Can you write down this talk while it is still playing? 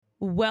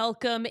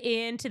Welcome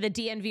into the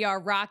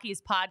DNVR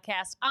Rockies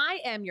podcast. I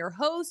am your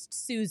host,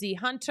 Susie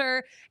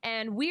Hunter,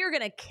 and we are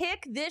going to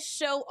kick this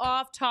show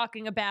off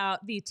talking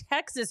about the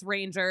Texas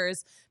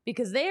Rangers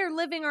because they are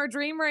living our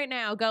dream right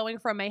now, going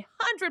from a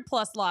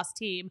 100-plus loss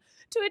team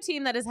to a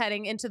team that is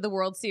heading into the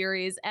World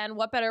Series. And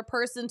what better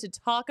person to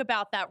talk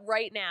about that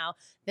right now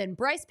than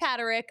Brice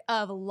Paterik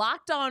of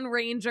Locked On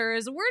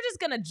Rangers. We're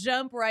just going to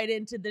jump right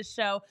into this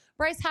show.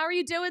 Brice, how are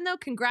you doing, though?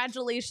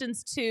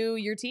 Congratulations to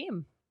your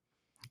team.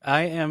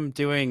 I am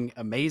doing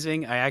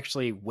amazing. I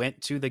actually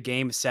went to the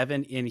game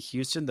 7 in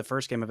Houston, the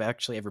first game I've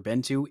actually ever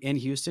been to in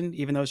Houston,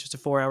 even though it's just a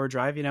 4-hour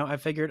drive. I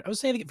figured I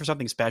was saving it for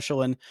something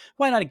special, and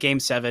why not a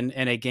game 7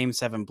 and a game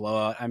 7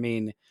 blowout? I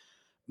mean,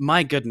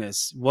 my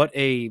goodness, what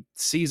a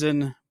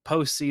season,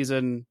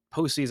 postseason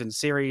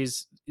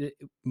series,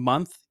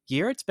 month,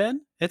 year it's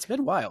been. It's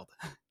been wild.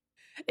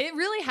 It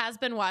really has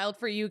been wild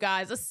for you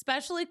guys,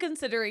 especially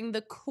considering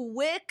the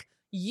quick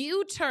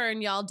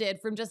U-turn y'all did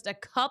from just a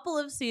couple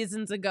of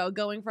seasons ago,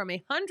 going from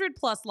a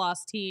 100-plus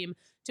loss team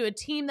to a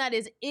team that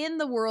is in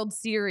the World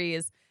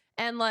Series.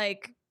 And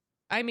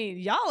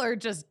y'all are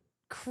just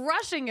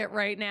crushing it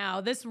right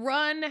now. This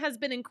run has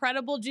been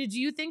incredible. Did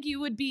you think you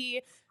would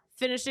be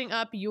finishing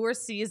up your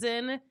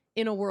season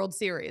in a World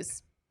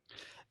Series?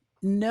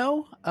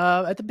 No,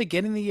 at the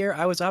beginning of the year,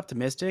 I was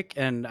optimistic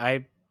and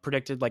I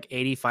predicted like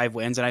 85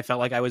 wins, and I felt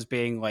like I was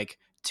being like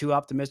too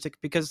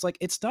optimistic because like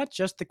it's not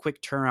just the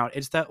quick turnout,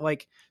 it's that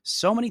like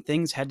so many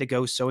things had to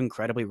go so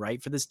incredibly right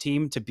for this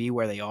team to be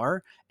where they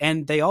are,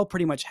 and they all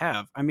pretty much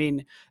have. I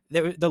mean,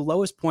 the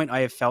lowest point I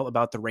have felt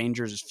about the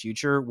Rangers'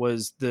 future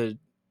was the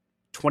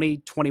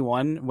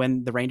 2021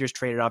 when the Rangers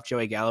traded off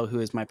Joey Gallo, who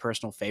is my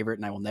personal favorite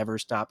and I will never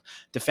stop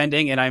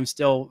defending. And I'm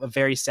still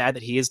very sad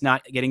that he is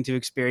not getting to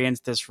experience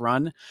this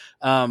run.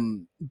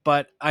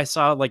 But I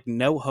saw like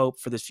no hope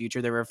for this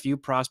future. There were a few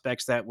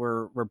prospects that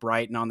were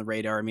bright and on the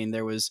radar. I mean,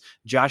 there was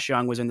Josh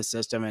Young was in the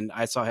system, and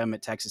I saw him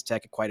at Texas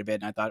Tech quite a bit.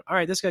 And I thought, all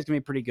right, this guy's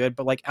gonna be pretty good.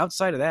 But like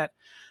outside of that,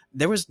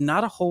 there was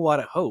not a whole lot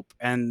of hope.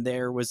 And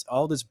there was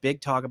all this big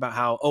talk about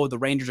how, oh, the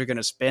Rangers are going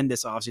to spend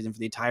this offseason for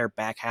the entire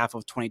back half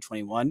of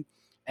 2021.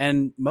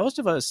 And most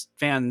of us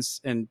fans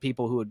and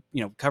people who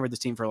had, covered this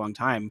team for a long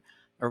time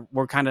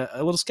were kind of a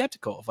little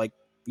skeptical of like,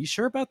 you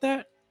sure about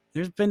that?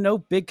 There's been no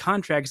big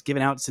contracts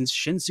given out since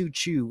Shin-Soo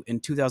Choo in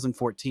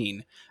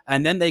 2014.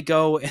 And then they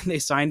go and they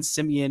sign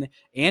Simeon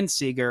and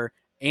Seager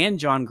and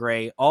John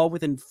Gray all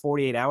within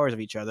 48 hours of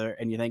each other.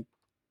 And you think,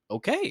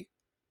 okay,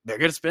 they're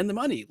going to spend the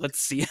money. Let's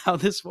see how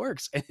this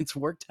works. And it's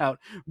worked out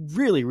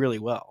really, really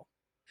well.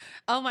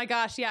 Oh my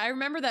gosh. Yeah. I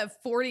remember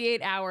that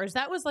 48 hours.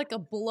 That was like a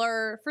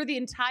blur for the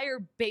entire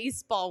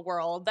baseball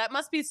world. That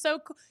must be so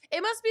cool.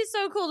 It must be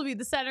so cool to be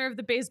the center of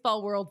the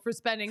baseball world for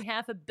spending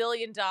 $500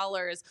 million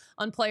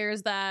on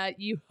players that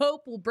you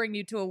hope will bring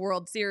you to a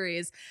World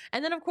Series.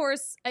 And then, of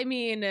course,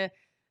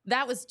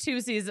 that was 2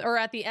 seasons, or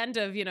at the end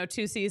of,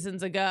 2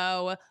 seasons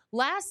ago.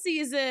 Last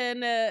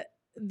season,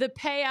 the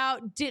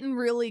payout didn't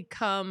really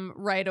come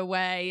right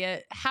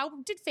away.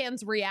 How did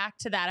fans react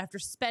to that after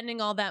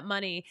spending all that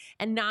money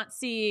and not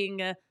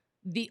seeing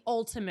the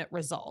ultimate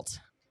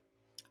result?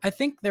 I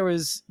think there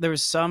was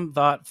some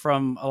thought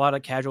from a lot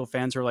of casual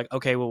fans who were like,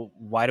 okay, well,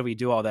 why do we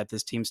do all that?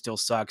 This team still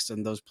sucks.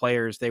 And those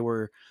players, they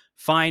were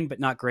fine, but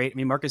not great. I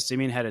mean, Marcus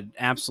Semien had an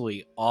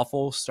absolutely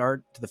awful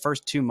start to the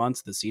first 2 months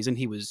of the season.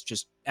 He was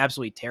just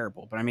absolutely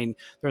terrible. But I mean,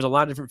 there's a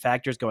lot of different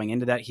factors going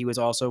into that. He was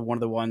also one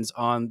of the ones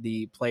on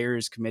the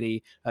players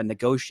committee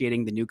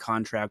negotiating the new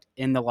contract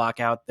in the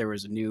lockout. There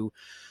was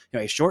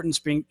a shortened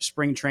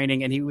spring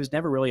training, and he was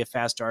never really a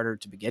fast starter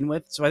to begin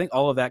with. So I think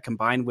all of that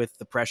combined with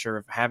the pressure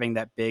of having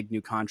that big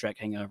new contract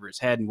hanging over his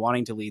head and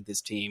wanting to lead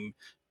this team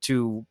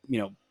to,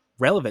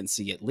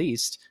 relevancy at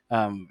least.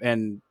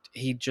 And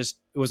it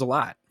was a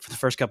lot for the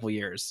first couple of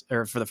years,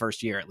 or for the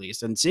first year at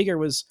least. And Seager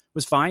was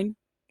fine.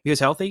 He was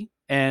healthy,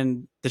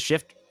 and the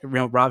shift,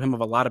 robbed him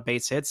of a lot of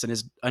base hits, and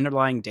his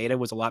underlying data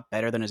was a lot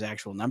better than his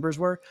actual numbers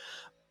were.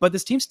 But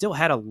this team still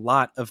had a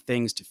lot of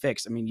things to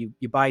fix. I mean,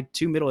 you buy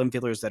 2 middle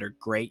infielders that are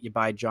great. You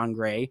buy John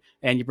Gray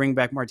and you bring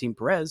back Martin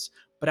Perez.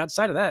 But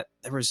outside of that,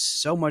 there was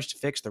so much to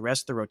fix. The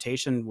rest of the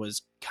rotation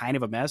was kind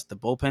of a mess. The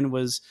bullpen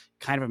was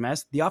kind of a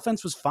mess. The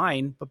offense was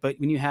fine, but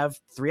when you have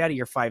 3 out of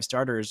your 5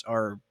 starters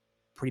are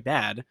pretty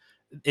bad,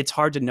 it's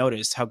hard to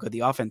notice how good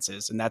the offense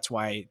is. And that's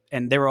why,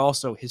 and they were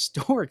also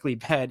historically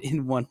bad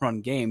in 1-run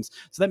games.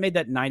 So that made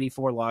that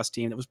 94 loss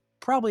team that was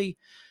probably,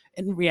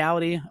 in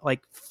reality,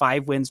 like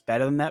 5 wins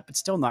better than that, but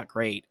still not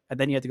great. And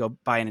then you have to go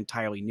buy an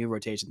entirely new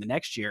rotation the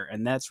next year,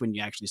 and that's when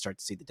you actually start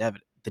to see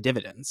the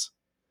dividends.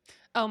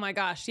 Oh my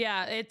gosh.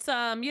 Yeah. It's,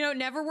 it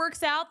never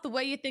works out the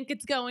way you think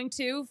it's going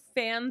to.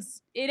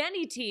 Fans in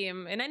any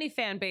team, in any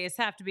fan base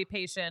have to be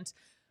patient.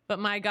 But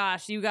my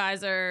gosh, you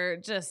guys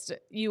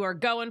you are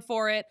going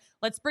for it.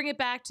 Let's bring it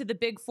back to the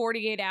big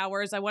 48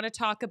 hours. I want to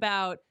talk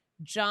about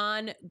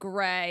John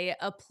Gray,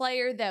 a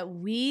player that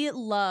we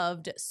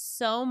loved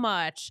so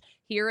much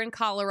here in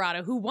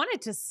Colorado, who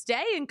wanted to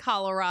stay in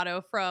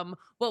Colorado from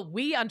what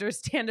we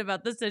understand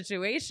about the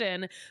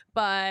situation,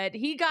 but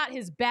he got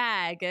his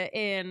bag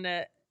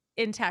in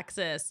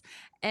Texas.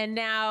 And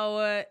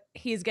now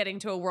he's getting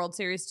to a World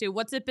Series too.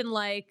 What's it been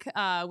like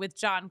with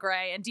John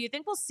Gray? And do you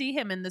think we'll see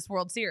him in this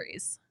World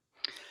Series?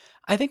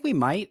 I think we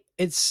might.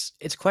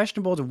 It's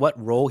questionable to what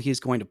role he's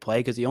going to play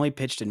because he only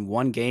pitched in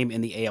one game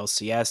in the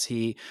ALCS.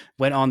 He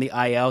went on the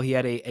IL. He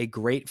had a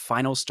great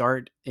final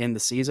start in the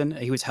season.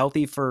 He was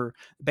healthy for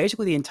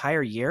basically the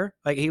entire year.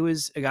 Like he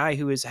was a guy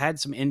who has had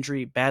some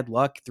injury, bad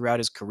luck throughout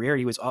his career.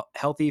 He was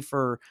healthy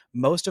for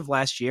most of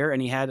last year,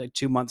 and he had a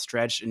 2-month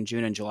stretch in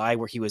June and July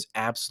where he was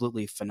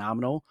absolutely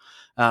phenomenal.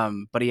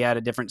 But he had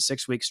a different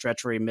 6-week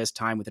stretch where he missed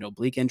time with an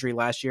oblique injury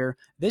last year.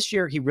 This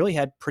year, he really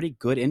had pretty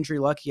good injury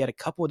luck. He had a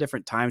couple of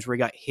different times where he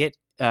got hit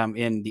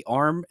in the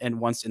arm and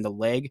once in the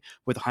leg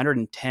with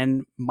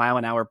 110 mile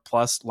an hour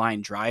plus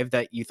line drive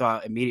that you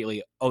thought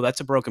immediately, oh, that's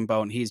a broken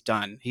bone. He's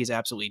done. He's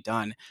absolutely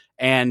done.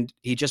 And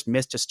he just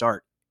missed a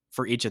start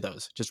for each of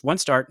those. Just one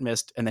start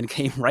missed and then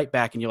came right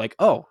back. And you're like,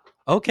 oh,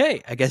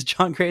 okay, I guess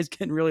John Gray is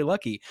getting really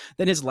lucky.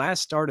 Then his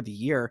last start of the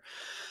year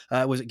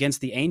was against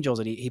the Angels,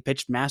 and he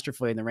pitched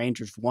masterfully, and the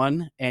Rangers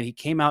won. And he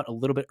came out a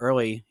little bit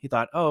early. He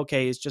thought, oh,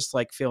 okay, he's just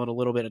like feeling a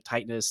little bit of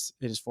tightness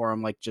in his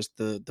forearm, like just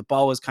the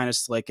ball was kind of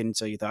slick. And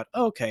so you thought,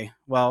 oh, okay,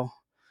 well,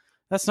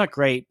 that's not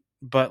great,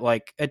 but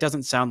like it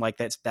doesn't sound like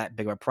that's that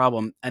big of a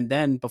problem. And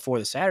then before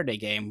the Saturday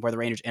game, where the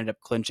Rangers ended up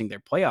clinching their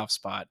playoff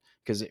spot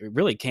because it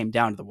really came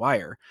down to the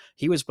wire,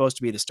 he was supposed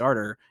to be the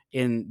starter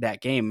in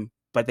that game,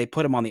 but they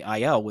put him on the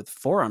IL with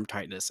forearm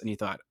tightness, and you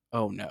thought,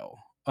 oh no.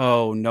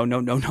 Oh no no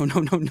no no no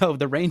no no!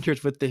 The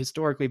Rangers with the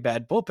historically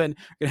bad bullpen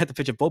are gonna have to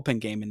pitch a bullpen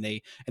game, and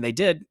they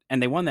did,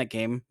 and they won that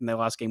game, and they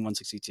lost game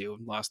 162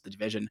 and lost the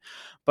division.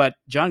 But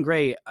John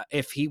Gray,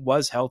 if he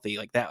was healthy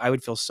like that, I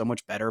would feel so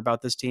much better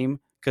about this team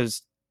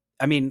because,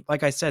 I mean,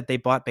 like I said, they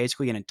bought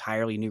basically an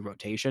entirely new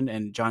rotation,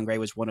 and John Gray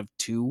was one of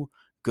two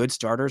good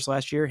starters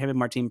last year. Him and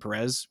Martin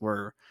Perez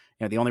were,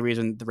 the only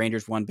reason the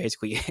Rangers won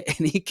basically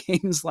any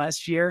games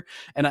last year.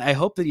 And I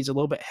hope that he's a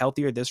little bit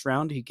healthier this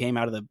round. He came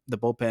out of the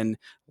bullpen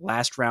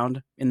last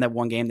round in that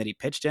one game that he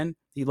pitched in.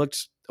 He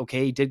looked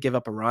okay. He did give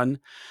up a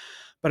run.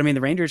 But I mean, the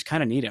Rangers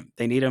kind of need him.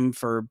 They need him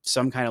for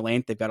some kind of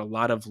length. They've got a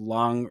lot of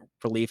long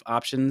relief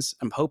options.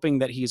 I'm hoping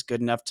that he's good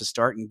enough to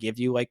start and give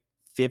you like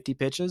 50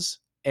 pitches.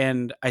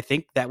 And I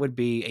think that would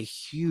be a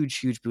huge,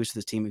 huge boost to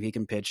this team if he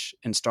can pitch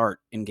and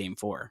start in game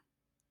 4.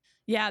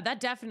 Yeah, that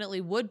definitely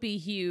would be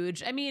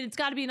huge. I mean, it's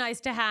got to be nice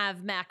to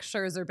have Max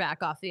Scherzer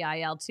back off the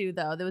IL too,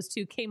 though. Those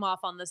two came off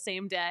on the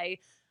same day.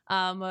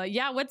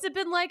 Yeah, what's it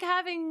been like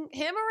having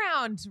him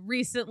around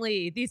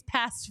recently, these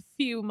past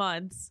few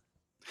months?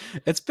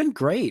 It's been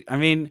great. I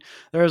mean,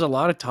 there was a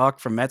lot of talk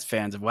from Mets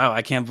fans of, wow,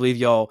 I can't believe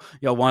y'all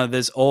wanted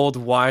this old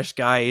washed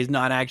guy. He's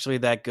not actually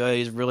that good.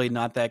 He's really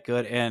not that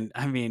good. And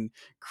I mean,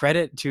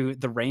 credit to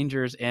the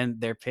Rangers and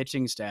their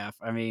pitching staff.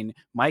 I mean,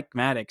 Mike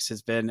Maddox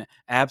has been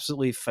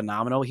absolutely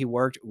phenomenal. He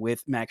worked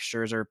with Max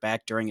Scherzer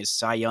back during his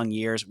Cy Young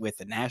years with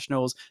the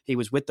Nationals. He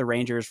was with the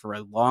Rangers for a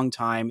long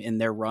time in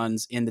their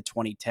runs in the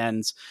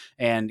 2010s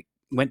and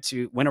went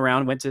to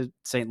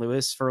St.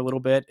 Louis for a little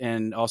bit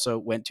and also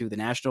went to the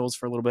Nationals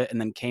for a little bit and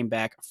then came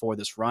back for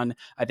this run.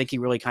 I think he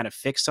really kind of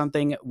fixed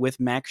something with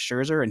Max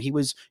Scherzer, and he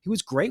was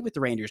great with the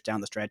Rangers down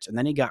the stretch, and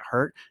then he got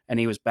hurt and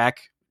he was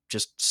back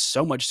just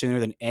so much sooner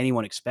than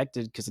anyone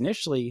expected because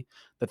initially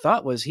the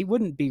thought was he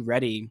wouldn't be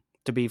ready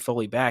to be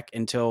fully back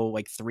until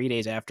like 3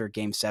 days after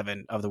game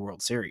 7 of the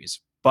World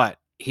Series. But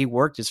he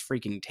worked his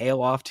freaking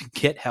tail off to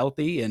get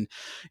healthy and,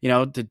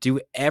 to do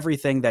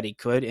everything that he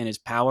could in his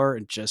power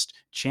and just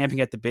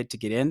champing at the bit to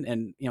get in.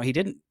 And, he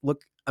didn't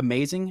look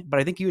amazing, but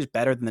I think he was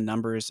better than the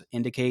numbers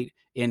indicate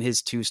in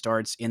his 2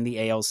 starts in the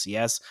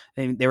ALCS.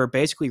 They were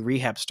basically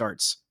rehab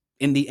starts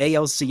in the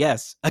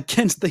ALCS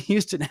against the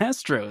Houston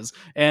Astros.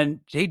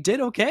 And he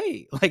did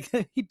okay. Like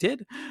he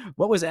did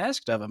what was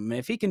asked of him.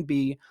 If he can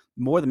be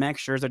more the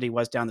Max Scherzer that he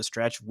was down the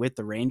stretch with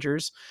the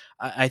Rangers,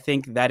 I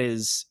think that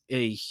is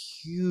a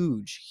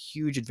huge,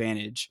 huge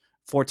advantage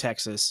for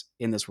Texas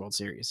in this World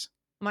Series.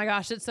 Oh my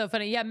gosh, it's so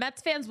funny. Yeah,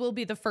 Mets fans will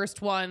be the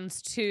first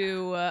ones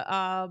to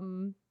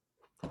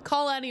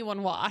call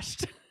anyone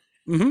washed.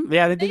 Mm-hmm.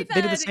 Yeah, they did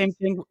the same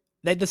thing.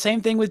 They did the same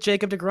thing with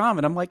Jacob deGrom,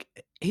 and I'm like,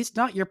 he's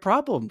not your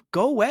problem.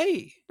 Go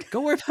away. Go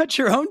worry about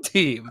your own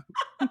team.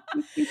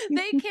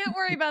 They can't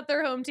worry about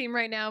their home team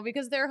right now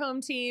because their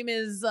home team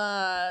is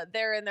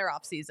they're in their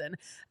off season.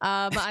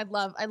 I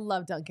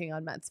love dunking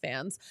on Mets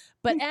fans.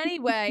 But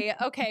anyway,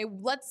 okay,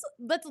 let's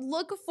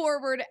look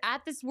forward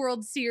at this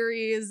World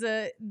Series.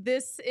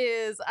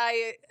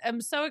 I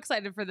am so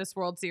excited for this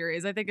World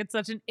Series. I think it's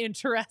such an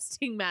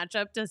interesting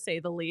matchup to say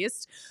the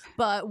least.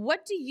 But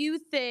what do you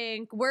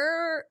think?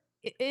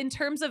 In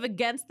terms of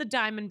against the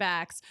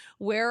Diamondbacks,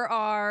 where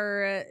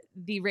are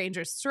the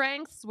Rangers'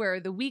 strengths? Where are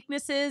the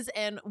weaknesses?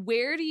 And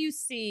where do you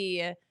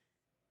see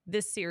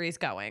this series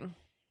going?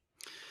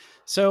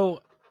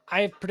 So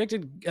I've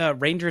predicted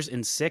Rangers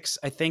in 6.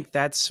 I think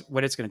that's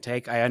what it's going to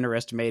take. I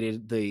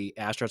underestimated the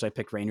Astros. I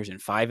picked Rangers in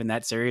 5 in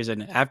that series.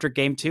 And after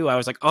game 2, I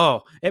was like,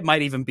 oh, it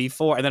might even be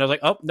 4. And then I was like,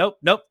 oh,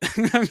 nope.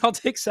 I'll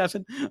take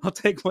 7. I'll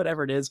take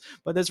whatever it is.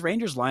 But this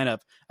Rangers lineup,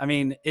 I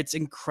mean, it's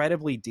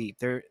incredibly deep.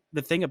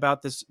 The thing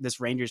about this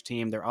Rangers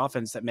team, their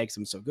offense that makes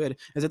them so good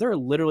is that there are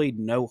literally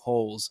no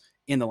holes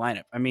in the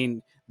lineup. I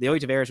mean, Leody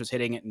Taveras was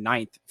hitting at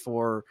 9th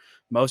for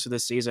most of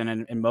this season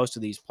and most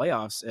of these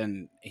playoffs,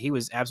 and he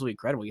was absolutely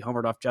incredible. He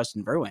homered off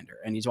Justin Verlander,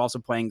 and he's also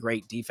playing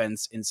great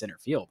defense in center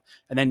field.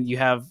 And then you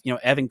have,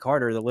 Evan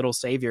Carter, the little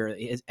savior,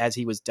 as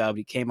he was dubbed.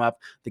 He came up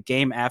the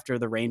game after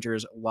the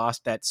Rangers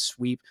lost that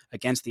sweep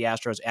against the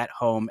Astros at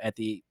home at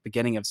the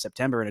beginning of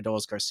September, and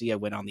Adolis Garcia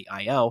went on the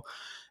IL.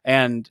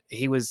 And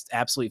he was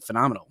absolutely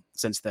phenomenal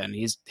since then.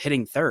 He's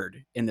hitting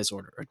 3rd in this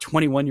order, a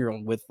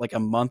 21-year-old with like a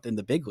month in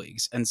the big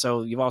leagues. And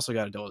so you've also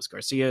got Adolis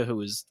Garcia,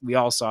 who we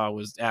all saw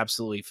was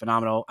absolutely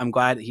phenomenal. I'm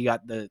glad that he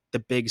got the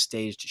big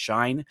stage to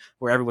shine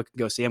where everyone can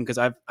go see him, because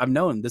I've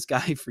known this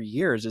guy for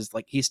years. Is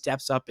like he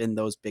steps up in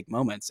those big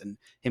moments, and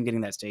him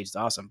getting that stage is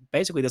awesome.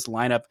 Basically, this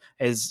lineup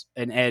is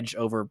an edge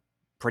over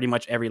pretty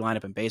much every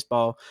lineup in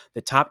baseball.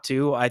 The top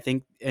 2, I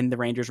think, in the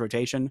Rangers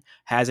rotation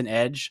has an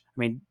edge. I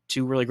mean,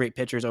 2 really great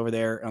pitchers over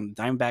there on the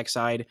Diamondback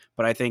side,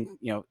 but I think,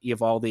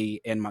 Eovaldi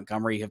and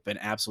Montgomery have been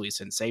absolutely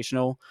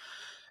sensational.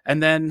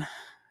 And then,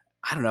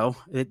 I don't know,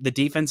 the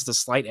defense is a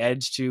slight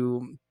edge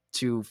to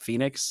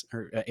Phoenix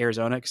or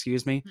Arizona,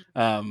 excuse me.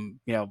 Sorry,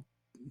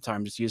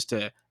 I'm just used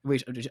to.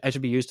 I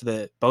should be used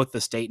to both the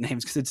state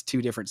names because it's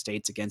 2 different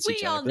states against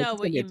each other. We all know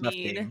what you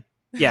mean. Game.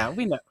 Yeah,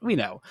 we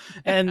know.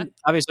 And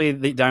obviously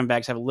the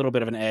Diamondbacks have a little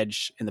bit of an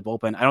edge in the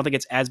bullpen. I don't think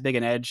it's as big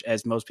an edge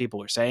as most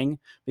people are saying,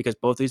 because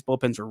both these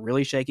bullpens were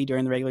really shaky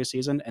during the regular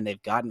season, and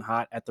they've gotten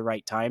hot at the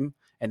right time,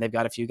 and they've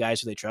got a few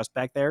guys who they trust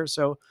back there.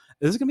 So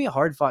this is going to be a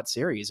hard-fought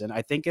series, and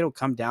I think it'll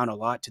come down a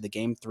lot to the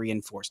game 3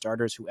 and 4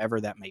 starters,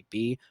 whoever that may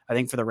be. I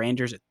think for the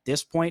Rangers at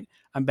this point,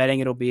 I'm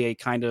betting it'll be a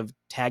kind of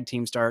tag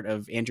team start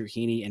of Andrew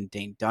Heaney and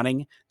Dane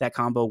Dunning. That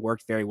combo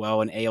worked very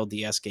well in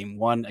ALDS Game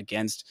 1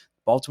 against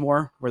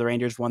Baltimore, where the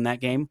Rangers won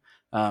that game.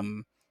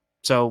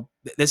 So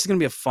this is going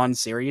to be a fun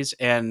series,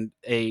 and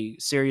a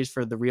series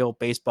for the real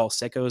baseball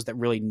sickos that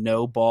really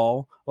know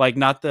ball, like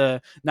not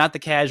the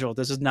casual.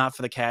 This is not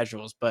for the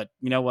casuals, but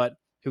you know what?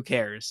 Who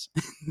cares?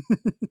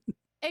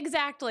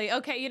 Exactly.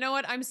 Okay, you know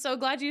what? I'm so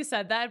glad you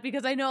said that,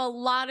 because I know a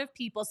lot of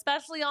people,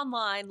 especially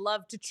online,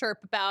 love to chirp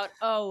about,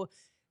 oh,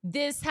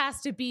 this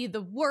has to be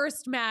the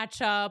worst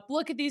matchup.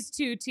 Look at these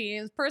 2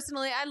 teams.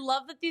 Personally, I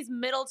love that these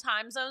middle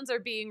time zones are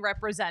being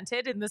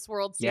represented in this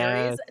World Series.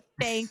 Yes.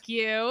 Thank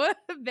you.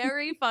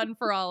 Very fun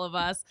for all of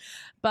us.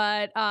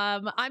 But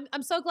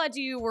I'm so glad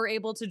you were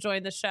able to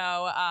join the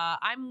show.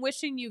 I'm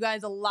wishing you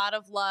guys a lot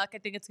of luck. I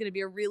think it's going to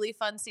be a really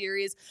fun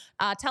series.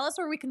 Tell us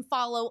where we can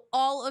follow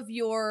all of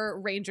your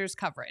Rangers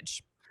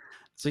coverage.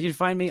 So you can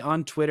find me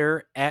on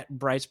Twitter at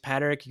Brice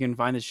Paterik. You can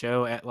find the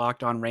show at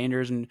Locked On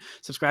Rangers, and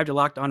subscribe to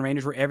Locked On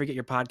Rangers wherever you get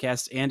your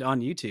podcasts and on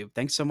YouTube.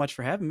 Thanks so much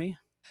for having me.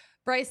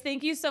 Brice,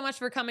 thank you so much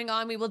for coming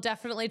on. We will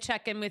definitely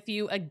check in with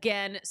you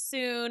again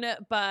soon,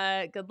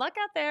 but good luck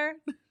out there.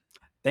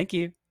 Thank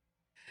you.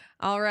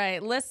 All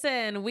right.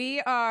 Listen,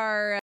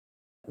 we're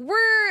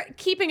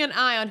keeping an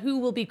eye on who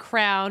will be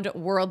crowned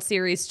World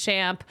Series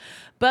champ.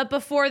 But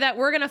before that,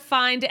 we're going to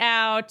find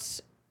out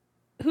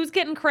who's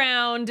getting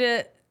crowned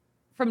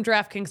from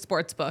DraftKings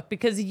Sportsbook,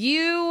 because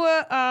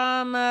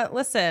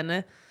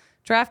listen,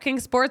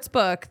 DraftKings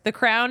Sportsbook, the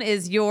crown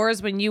is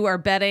yours when you are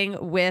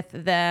betting with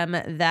them.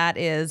 That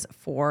is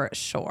for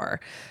sure.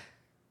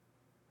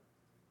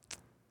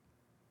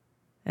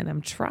 And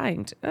I'm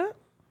trying to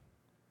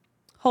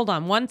hold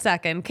on one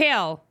second.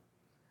 Kale,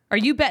 are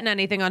you betting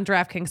anything on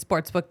DraftKings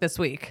Sportsbook this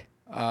week?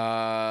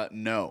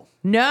 No.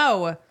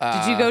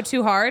 Did you go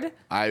too hard?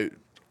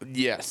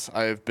 Yes,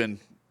 I've been.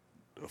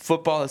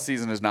 Football this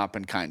season has not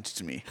been kind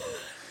to me.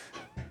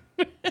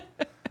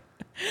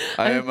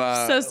 I'm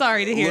so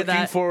sorry to hear that.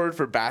 Looking forward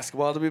for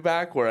basketball to be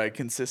back, where I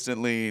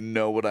consistently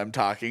know what I'm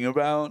talking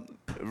about.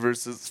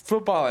 Versus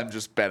football, I'm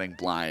just betting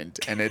blind,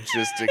 and it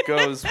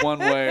goes one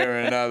way or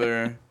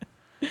another.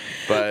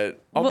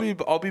 But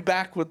I'll be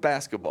back with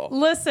basketball.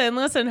 Listen.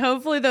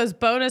 Hopefully those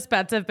bonus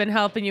bets have been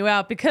helping you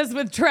out, because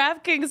with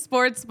DraftKings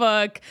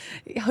Sportsbook,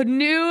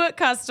 new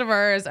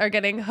customers are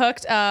getting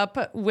hooked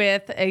up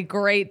with a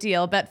great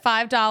deal. Bet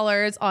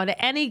 $5 on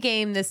any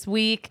game this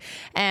week,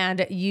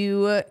 and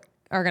you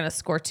are going to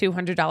score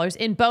 $200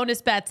 in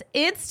bonus bets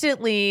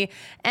instantly.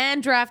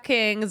 And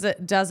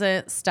DraftKings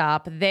doesn't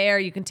stop there.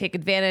 You can take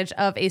advantage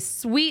of a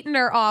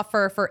sweetener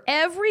offer for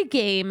every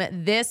game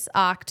this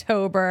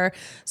October.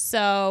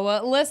 So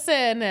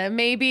listen,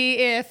 maybe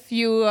if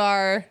you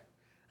are,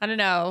 I don't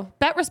know,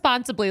 bet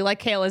responsibly like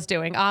Kale is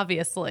doing,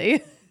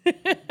 obviously.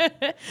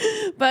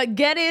 But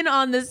get in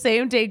on the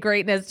same day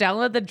greatness.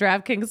 Download the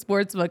DraftKings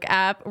Sportsbook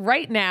app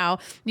right now.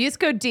 Use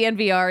code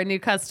DNVR and new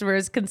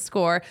customers can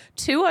score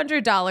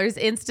 $200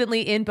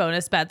 instantly in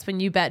bonus bets when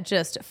you bet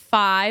just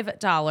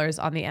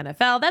 $5 on the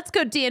NFL. That's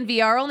code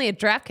DNVR only at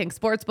DraftKings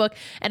Sportsbook,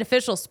 an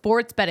official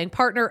sports betting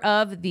partner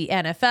of the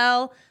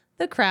NFL.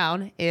 the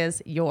crown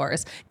is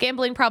yours.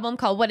 Gambling problem?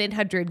 Call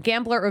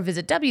 1-800-GAMBLER or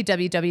visit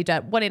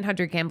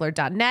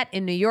www.1800gambler.net.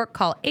 In New York,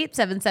 call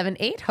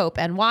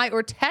 877-8-HOPE-NY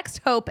or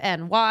text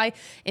HOPE-NY.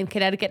 In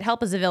Connecticut,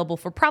 help is available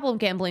for problem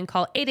gambling.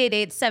 Call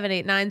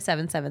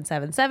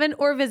 888-789-7777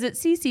 or visit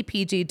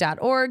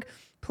ccpg.org.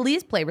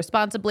 Please play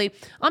responsibly.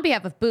 On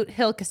behalf of Boot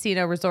Hill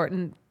Casino Resort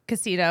and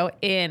Casino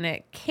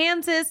in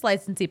Kansas,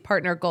 licensee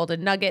partner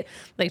Golden Nugget,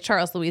 Lake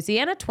Charles,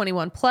 Louisiana,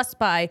 21 plus,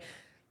 but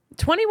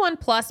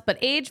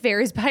age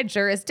varies by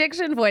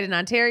jurisdiction. Void in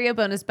Ontario.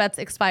 Bonus bets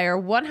expire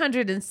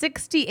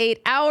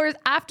 168 hours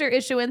after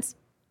issuance.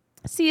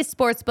 See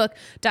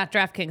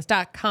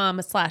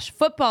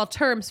sportsbook.draftkings.com/football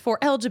terms for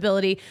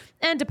eligibility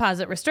and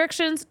deposit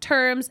restrictions,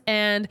 terms,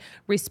 and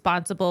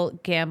responsible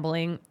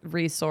gambling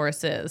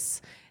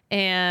resources.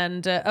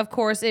 And of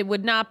course, it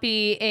would not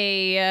be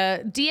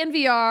a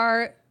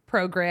DNVR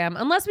program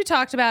unless we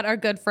talked about our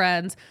good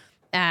friends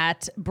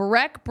at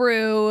Breck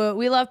Brew.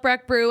 We love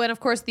Breck Brew. And of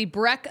course, the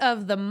Breck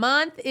of the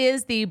month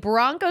is the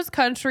Broncos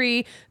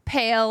Country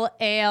Pale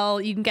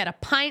Ale. You can get a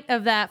pint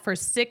of that for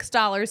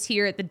 $6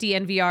 here at the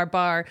DNVR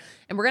bar.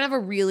 And we're going to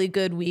have a really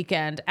good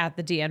weekend at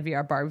the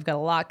DNVR bar. We've got a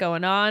lot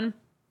going on.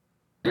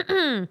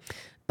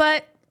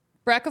 But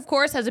Breck, of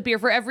course, has a beer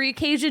for every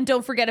occasion.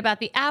 Don't forget about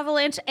the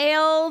Avalanche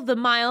Ale, the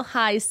Mile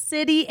High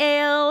City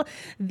Ale,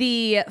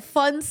 the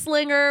Fun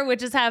Slinger,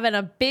 which is having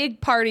a big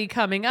party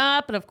coming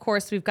up. And of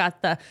course, we've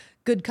got the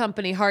Good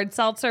Company Hard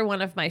Seltzer, one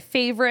of my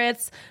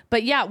favorites.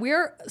 But yeah,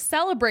 we're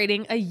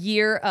celebrating a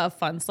year of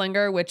Fun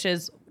Slinger, which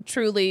is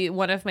truly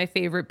one of my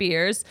favorite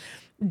beers.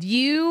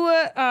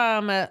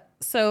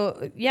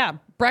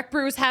 Breck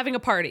Brew is having a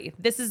party.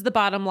 This is the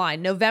bottom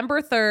line.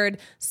 November 3rd,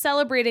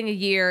 celebrating a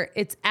year.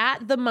 It's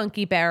at the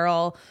Monkey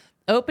Barrel.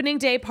 Opening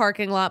day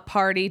parking lot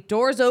party.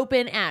 Doors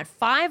open at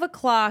 5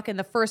 o'clock, and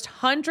the first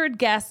 100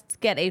 guests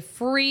get a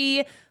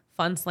free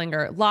Fun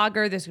Slinger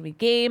lager. There's going to be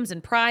games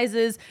and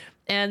prizes.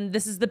 And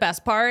this is the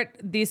best part.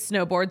 These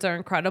snowboards are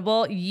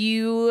incredible.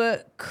 You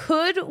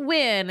could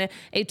win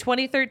a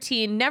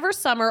 2013 Never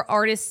Summer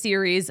Artist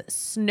Series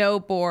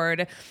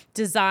snowboard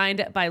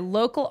designed by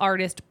local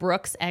artist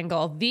Brooks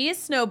Engel.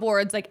 These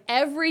snowboards, like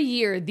every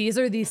year, these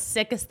are the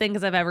sickest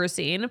things I've ever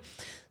seen.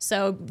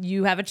 So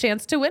you have a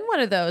chance to win one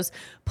of those.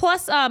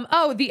 Plus,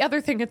 the other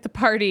thing at the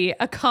party,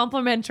 a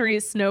complimentary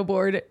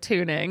snowboard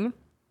tuning.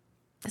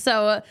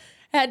 So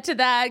head to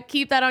that.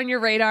 Keep that on your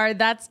radar.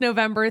 That's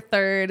November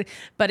 3rd.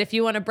 But if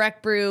you want a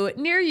Breck Brew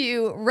near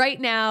you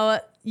right now,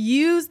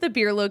 use the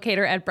beer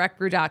locator at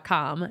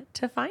breckbrew.com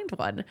to find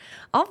one.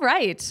 All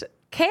right.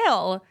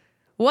 Kale,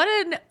 what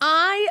an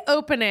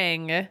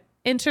eye-opening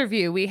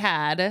interview we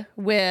had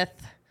with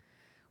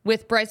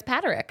Brice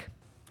Paterik.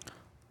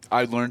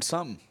 I learned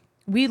something.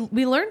 We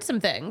learned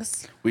some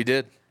things. We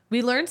did.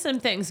 We learned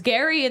some things.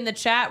 Gary in the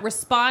chat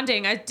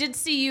responding. I did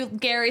see you,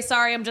 Gary.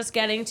 Sorry, I'm just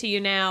getting to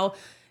you now.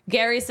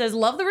 Gary says,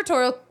 love the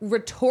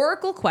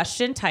rhetorical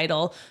question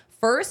title.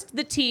 First,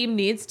 the team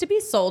needs to be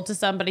sold to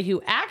somebody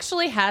who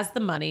actually has the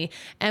money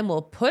and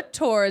will put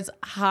towards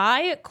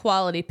high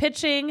quality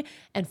pitching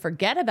and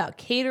forget about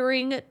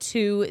catering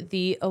to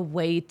the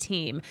away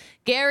team.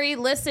 Gary,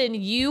 listen,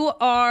 you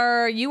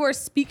are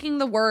speaking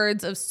the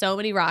words of so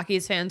many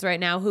Rockies fans right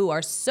now who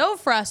are so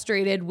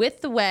frustrated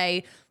with the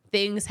way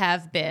things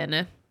have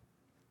been.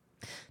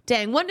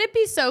 Dang, wouldn't it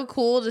be so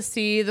cool to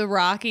see the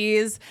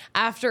Rockies,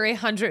 after a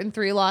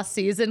 103-loss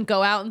season,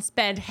 go out and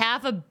spend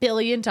 $500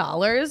 million?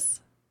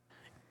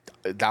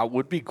 That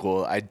would be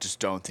cool. I just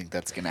don't think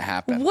that's going to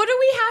happen. What do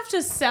we have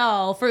to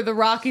sell for the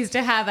Rockies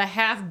to have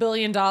 $500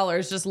 million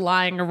just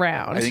lying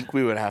around? I think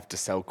we would have to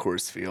sell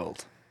Coors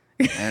Field.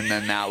 And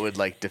then that would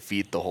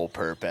defeat the whole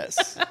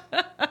purpose.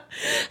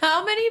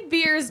 How many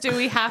beers do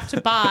we have to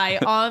buy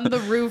on the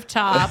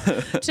rooftop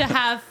to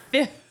have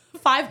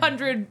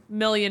 $500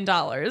 million?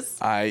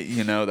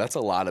 That's a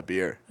lot of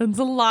beer. That's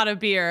a lot of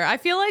beer. I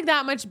feel like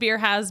that much beer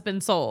has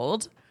been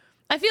sold.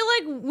 I feel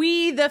like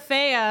we, the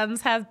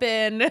fans, have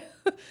been,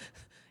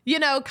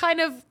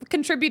 kind of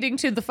contributing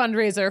to the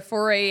fundraiser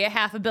for a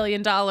 $500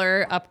 million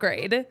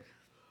upgrade.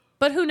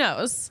 But who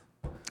knows?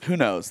 Who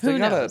knows? Who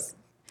knows?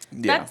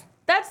 Yeah.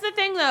 That's the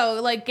thing,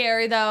 though,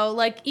 Gary,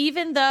 though,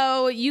 even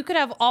though you could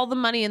have all the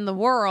money in the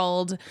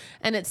world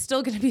and it's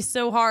still going to be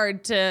so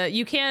hard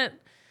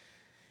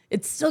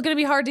it's still going to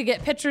be hard to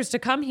get pitchers to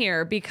come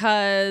here,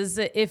 because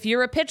if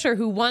you're a pitcher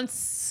who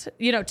wants,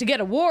 to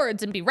get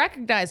awards and be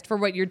recognized for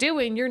what you're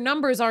doing, your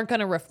numbers aren't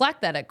going to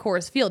reflect that at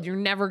Coors Field. You're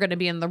never going to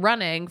be in the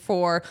running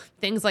for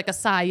things like a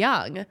Cy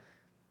Young.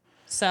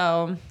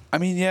 So,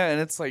 and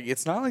it's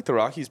not like the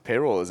Rockies'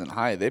 payroll isn't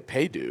high. They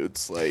pay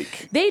dudes.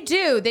 They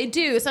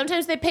do.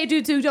 Sometimes they pay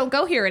dudes who don't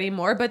go here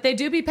anymore, but they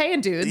do be paying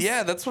dudes.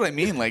 Yeah, that's what I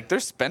mean. They're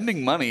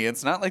spending money.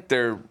 It's not like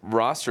their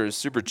roster is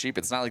super cheap.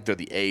 It's not like they're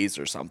the A's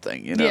or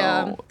something,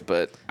 Yeah.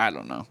 But I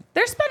don't know.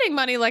 They're spending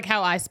money like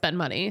how I spend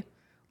money.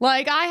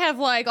 I have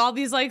all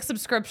these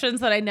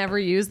subscriptions that I never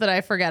use that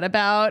I forget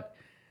about.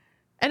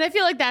 And I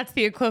feel like that's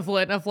the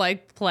equivalent of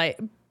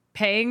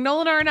paying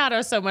Nolan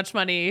Arenado so much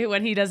money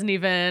when he doesn't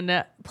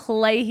even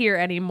play here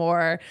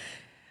anymore.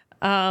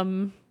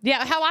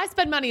 Yeah, how I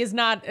spend money is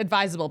not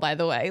advisable, by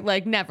the way.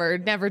 Like, never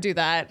do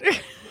that.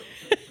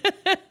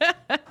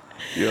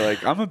 You're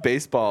like, I'm a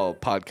baseball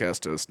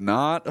podcast host,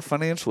 not a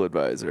financial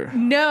advisor.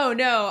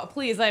 No,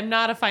 please. I'm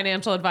not a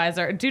financial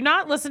advisor. Do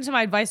not listen to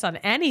my advice on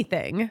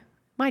anything.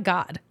 My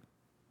God.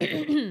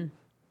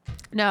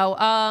 No,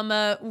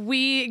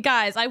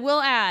 guys, I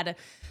will add,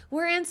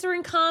 we're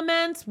answering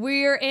comments.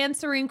 We're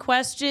answering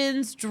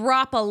questions.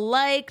 Drop a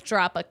like,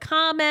 drop a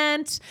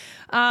comment.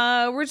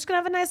 We're just going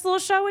to have a nice little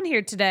show in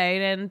here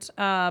today. And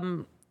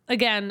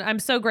again, I'm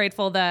so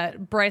grateful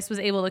that Brice was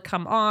able to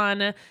come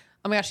on.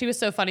 Oh my gosh, he was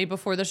so funny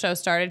before the show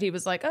started. He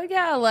was like, oh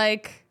yeah,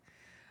 like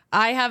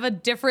I have a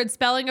different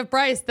spelling of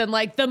Brice than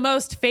like the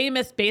most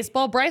famous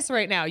baseball Brice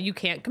right now. You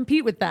can't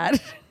compete with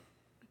that.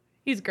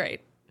 He's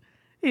great.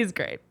 He's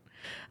great.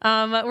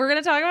 We're going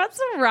to talk about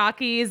some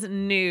Rockies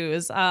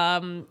news.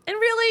 And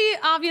really,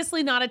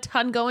 obviously, not a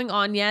ton going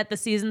on yet. The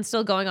season's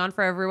still going on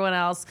for everyone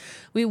else.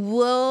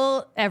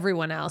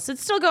 Everyone else.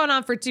 It's still going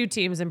on for two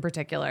teams in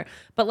particular.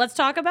 But let's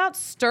talk about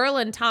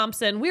Sterling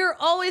Thompson. We're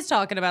always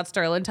talking about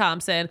Sterling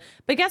Thompson.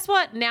 But guess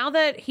what? Now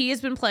that he has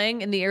been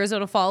playing in the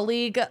Arizona Fall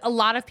League, a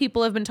lot of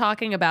people have been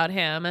talking about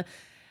him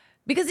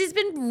because he's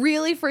been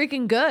really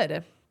freaking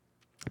good.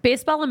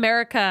 Baseball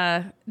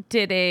America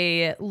did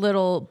a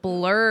little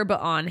blurb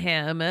on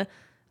him.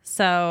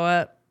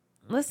 So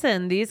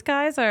listen, these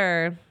guys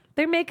they're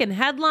making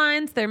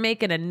headlines. They're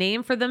making a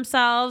name for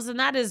themselves. And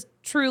that is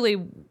truly,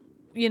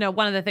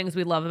 one of the things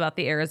we love about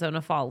the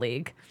Arizona Fall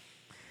League.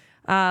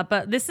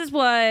 But this is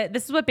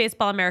what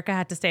Baseball America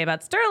had to say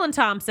about Sterling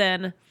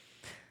Thompson.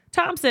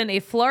 Thompson, a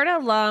Florida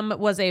alum,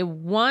 was a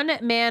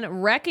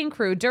one-man wrecking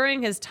crew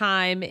during his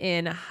time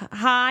in the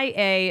High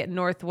A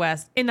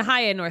Northwest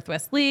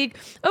League.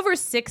 Over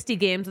 60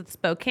 games with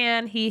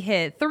Spokane, he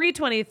hit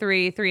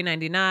 .323,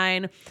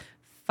 .399,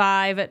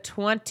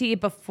 .520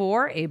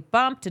 before a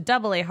bump to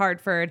Double-A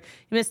Hartford.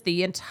 He missed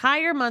the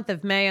entire month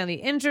of May on the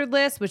injured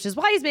list, which is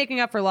why he's making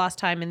up for lost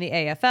time in the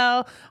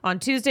AFL. On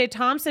Tuesday,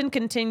 Thompson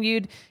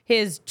continued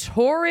his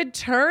torrid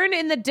turn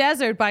in the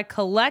desert by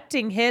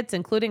collecting hits,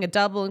 including a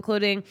double,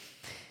 in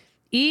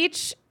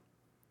each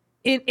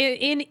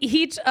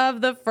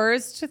of the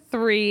first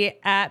three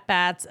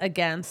at-bats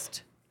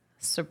against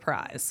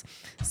Surprise.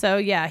 So,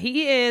 yeah,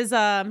 he is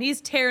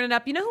he's tearing it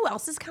up. You know who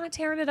else is kind of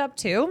tearing it up,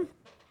 too?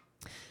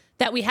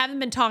 That we haven't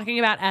been talking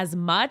about as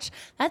much,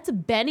 that's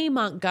Benny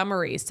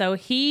Montgomery. So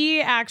he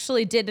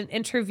actually did an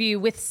interview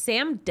with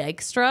Sam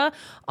Dykstra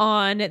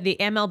on the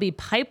MLB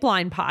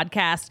Pipeline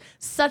podcast.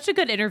 Such a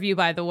good interview,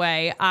 by the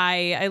way.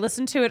 I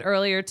listened to it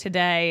earlier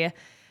today.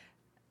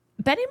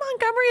 Benny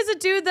Montgomery is a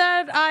dude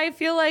that I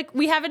feel like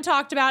we haven't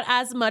talked about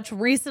as much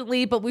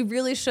recently, but we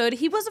really should.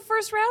 He was a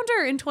first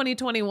rounder in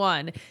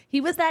 2021.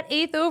 He was that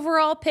 8th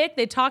overall pick.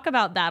 They talk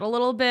about that a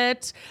little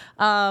bit.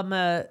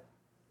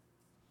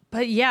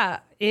 But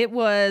yeah, it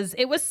was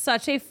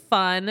such a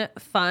fun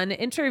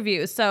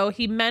interview. So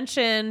he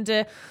mentioned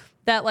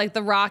that like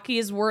the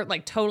Rockies weren't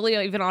like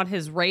totally even on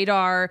his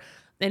radar,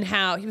 and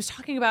how he was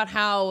talking about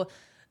how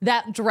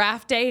that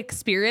draft day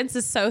experience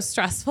is so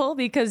stressful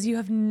because you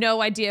have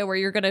no idea where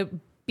you're going to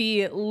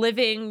be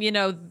living,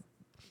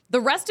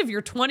 the rest of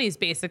your 20s,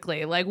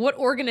 basically, like what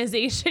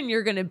organization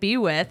you're going to be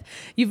with.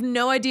 You've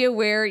no idea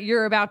where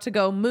you're about to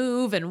go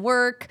move and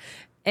work.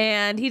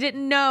 And he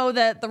didn't know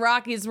that the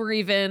Rockies were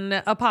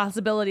even a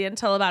possibility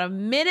until about a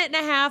minute and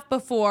a half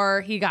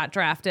before he got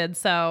drafted.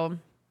 So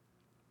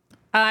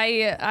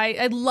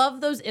I love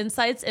those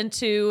insights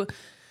into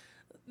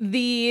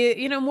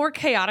the, more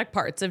chaotic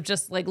parts of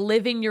just like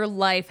living your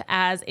life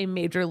as a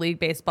Major League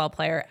Baseball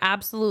player.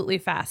 Absolutely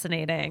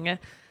fascinating.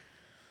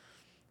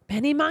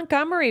 Benny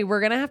Montgomery, we're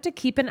going to have to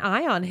keep an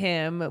eye on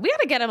him. We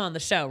got to get him on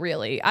the show,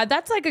 really.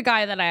 That's like a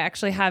guy that I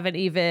actually haven't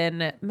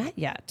even met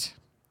yet.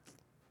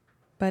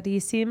 But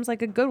he seems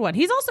like a good one.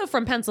 He's also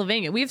from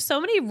Pennsylvania. We have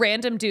so many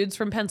random dudes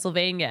from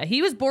Pennsylvania.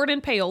 He was born in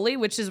Paoli,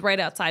 which is right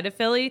outside of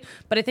Philly,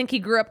 but I think he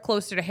grew up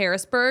closer to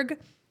Harrisburg,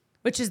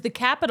 which is the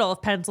capital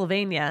of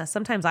Pennsylvania.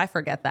 Sometimes I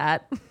forget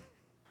that.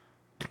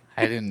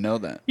 I didn't know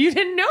that. You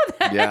didn't know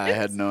that? Yeah, I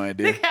had no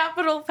idea. The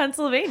capital of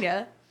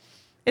Pennsylvania.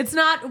 It's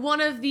not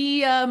one of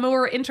the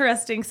more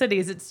interesting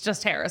cities. It's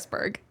just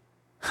Harrisburg.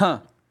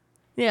 Huh.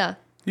 Yeah.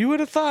 You would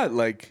have thought,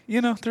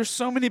 there's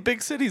so many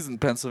big cities in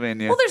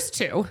Pennsylvania. Well, there's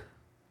two.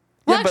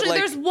 Well, Yeah, actually,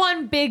 there's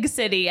one big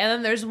city, and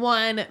then there's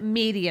one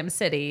medium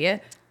city.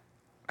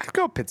 I'd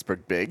go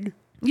Pittsburgh big.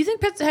 You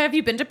think have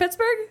you been to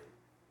Pittsburgh?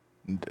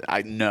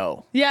 I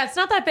know. Yeah, it's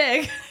not that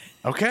big.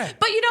 Okay.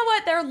 But you know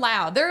what? They're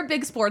loud. They're a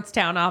big sports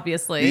town,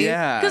 obviously.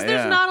 Yeah. Because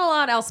there's not a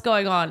lot else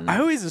going on. I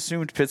always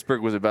assumed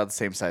Pittsburgh was about the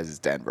same size as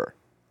Denver.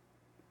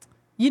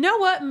 You know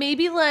what?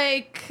 Maybe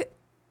like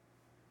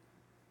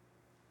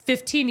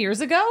 15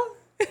 years ago?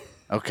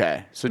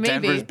 Okay. So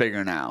Maybe. Denver's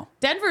bigger now.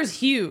 Denver's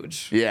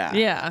huge. Yeah.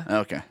 Yeah.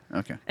 Okay.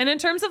 And in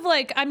terms of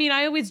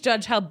I always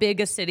judge how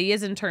big a city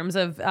is in terms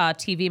of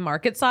TV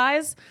market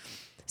size.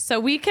 So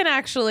we can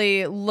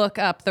actually look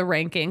up the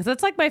rankings.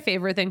 That's like my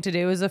favorite thing to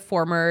do as a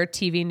former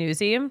TV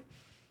newsie.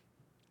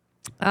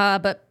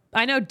 But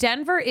I know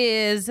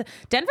Denver's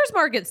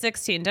market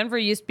 16. Denver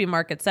used to be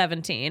market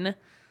 17.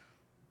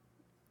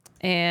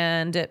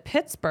 And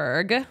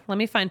Pittsburgh, let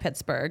me find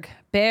Pittsburgh.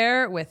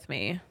 Bear with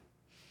me.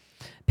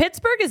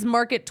 Pittsburgh is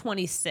market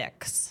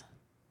 26.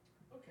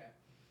 Okay.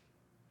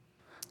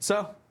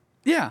 So,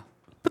 yeah.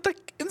 But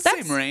in the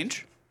same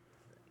range.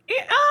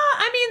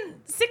 I mean,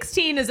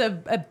 16 is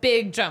a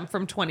big jump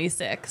from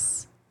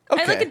 26.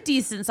 Okay. I like a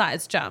decent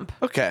sized jump.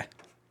 Okay.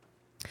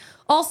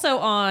 Also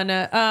on,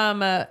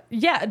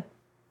 yeah.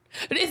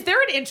 Is there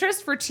an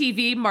interest for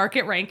TV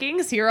market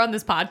rankings here on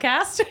this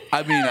podcast?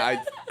 I mean,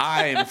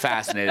 I am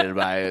fascinated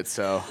by it,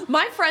 so.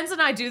 My friends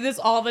and I do this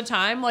all the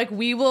time. Like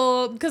we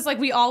will, because like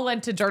we all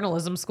went to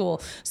journalism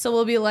school. So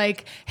we'll be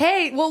like,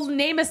 hey, we'll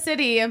name a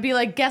city and be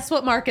like, guess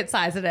what market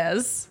size it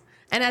is.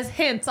 And as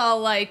hints, I'll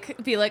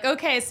like be like,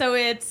 okay, so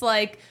it's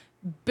like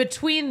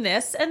between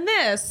this and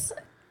this.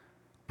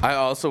 I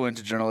also went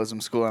to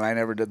journalism school, and I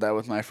never did that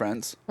with my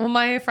friends. Well,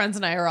 my friends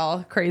and I are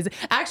all crazy.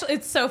 Actually,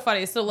 it's so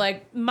funny. So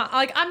like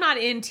I'm not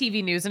in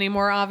TV news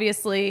anymore,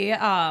 obviously.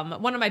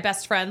 One of my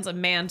best friends,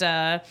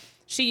 Amanda,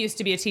 she used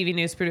to be a TV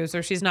news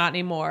producer. She's not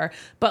anymore.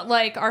 But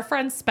like our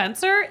friend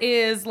Spencer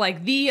is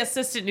like the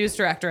assistant news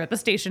director at the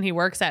station he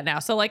works at now.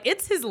 So like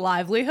it's his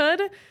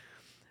livelihood.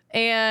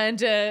 And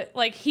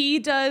like he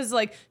does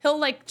like he'll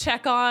like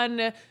check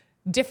on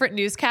different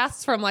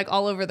newscasts from like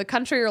all over the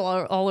country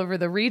or all over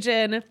the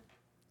region.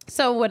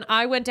 So when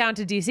I went down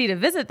to DC to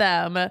visit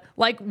them,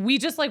 like we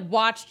just like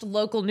watched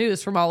local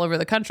news from all over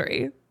the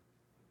country.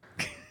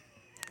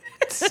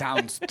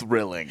 Sounds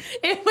thrilling.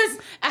 It was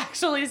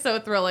actually so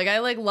thrilling. I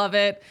like love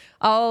it.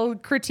 I'll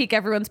critique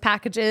everyone's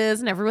packages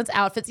and everyone's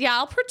outfits. Yeah,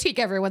 I'll critique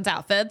everyone's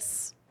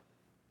outfits.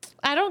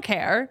 I don't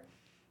care,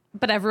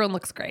 but everyone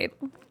looks great.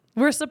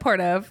 We're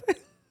supportive.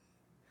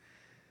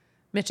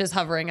 Mitch is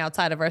hovering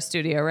outside of our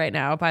studio right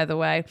now, by the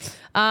way.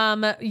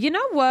 You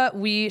know what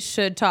we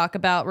should talk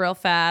about real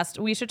fast?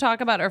 We should talk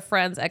about our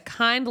friends at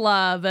Kind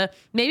Love.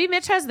 Maybe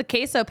Mitch has the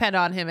queso pen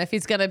on him if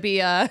he's going to be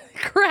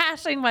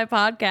crashing my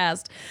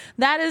podcast.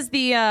 That is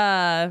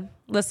the,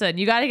 listen,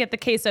 you got to get the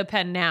queso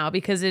pen now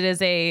because it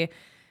is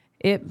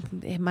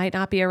it might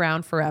not be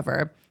around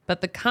forever.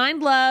 But the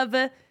Kind Love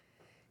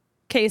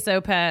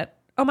queso pen.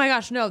 Oh my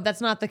gosh, no,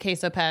 that's not the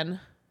queso pen.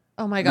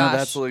 Oh my gosh. No,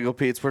 that's illegal,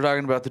 Pete's. We're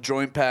talking about the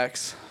joint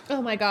packs.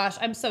 Oh my gosh,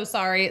 I'm so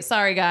sorry.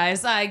 Sorry,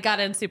 guys. I got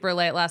in super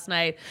late last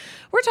night.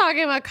 We're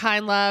talking about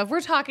Kind Love.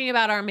 We're talking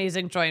about our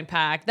amazing joint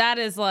pack. That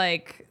is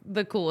like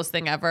the coolest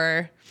thing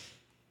ever.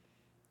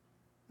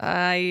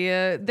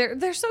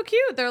 They're so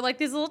cute. They're like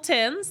these little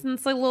tins, and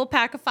it's like a little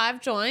pack of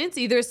 5 joints,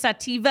 either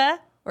sativa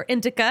or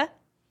indica.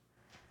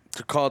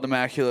 They're called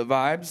Immaculate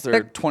Vibes.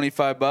 They're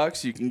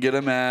 $25. You can get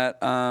them at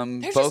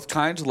both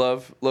Kind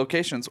Love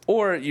locations,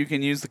 or you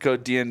can use the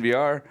code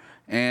DNVR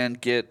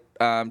and get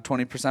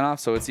 20% off,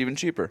 so it's even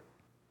cheaper.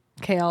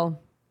 Kale,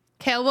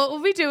 what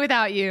would we do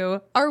without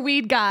you? Our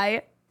weed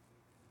guy.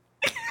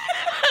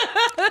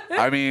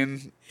 I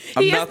mean,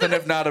 I'm nothing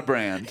if not a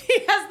brand. He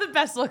has the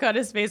best look on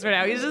his face right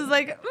now. He's just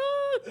like,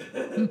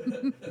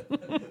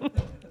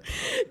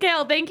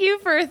 Kale, thank you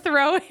for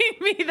throwing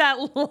me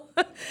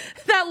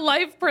that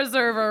life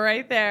preserver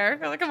right there. I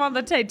feel like I'm on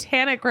the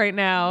Titanic right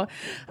now.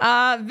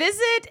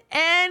 Visit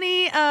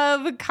any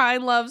of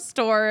Kind Love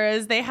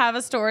stores. They have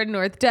a store in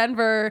North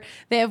Denver.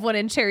 They have one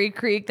in Cherry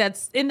Creek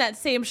that's in that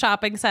same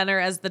shopping center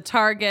as the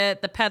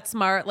Target, the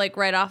PetSmart, like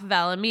right off of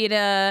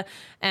Alameda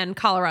and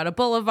Colorado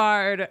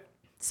Boulevard.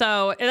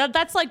 So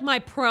that's like my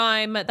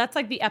prime. That's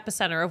like the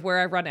epicenter of where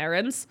I run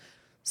errands.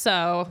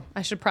 So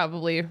I should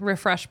probably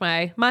refresh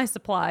my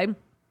supply.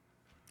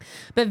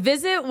 But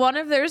visit one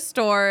of their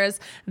stores,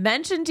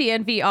 mention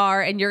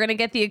DNVR, and you're going to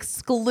get the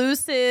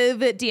exclusive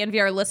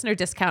DNVR listener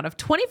discount of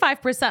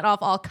 25% off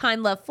all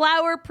Kind Love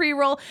flower,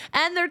 pre-roll,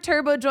 and their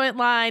turbo joint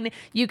line.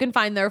 You can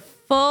find their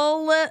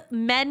full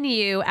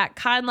menu at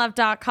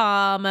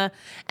kindlove.com.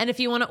 And if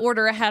you want to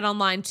order ahead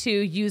online too,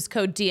 use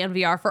code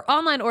DNVR for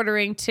online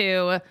ordering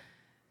too.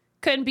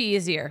 Couldn't be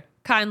easier.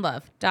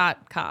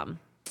 kindlove.com.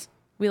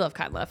 We love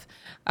Kind Love.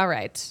 All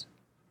right.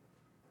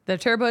 The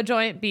turbo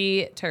joint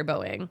be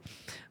turboing.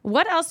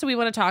 What else do we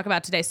want to talk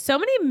about today? So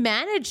many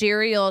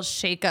managerial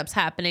shakeups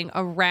happening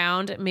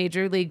around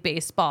Major League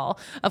Baseball.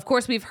 Of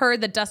course, we've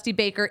heard that Dusty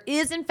Baker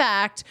is, in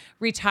fact,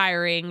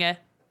 retiring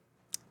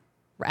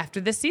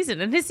after this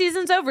season. And his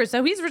season's over,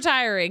 so he's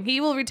retiring.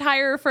 He will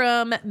retire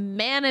from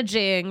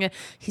managing.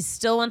 He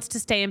still wants to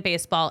stay in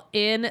baseball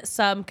in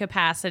some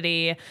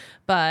capacity.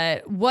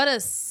 But what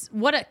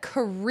a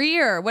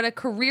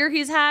career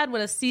he's had.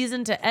 What a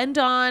season to end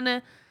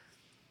on.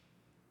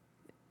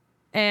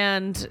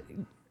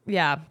 And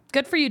yeah,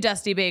 good for you,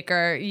 Dusty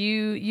Baker.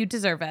 You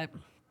deserve it.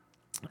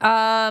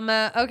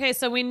 Okay,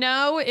 so we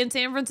know in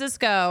San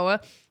Francisco,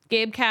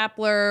 Gabe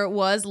Kapler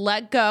was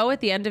let go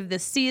at the end of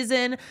this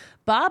season.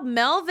 Bob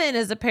Melvin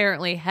is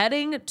apparently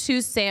heading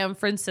to San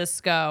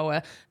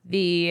Francisco.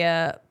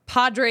 The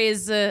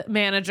Padres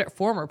manager,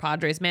 former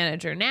Padres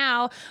manager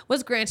now,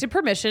 was granted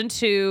permission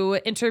to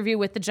interview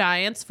with the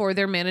Giants for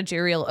their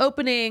managerial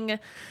opening.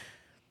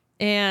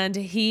 And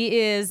he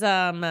is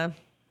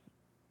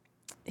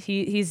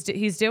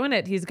he's doing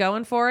it. He's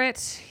going for it.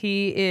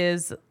 He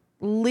is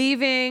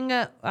leaving.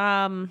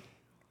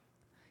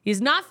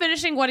 He's not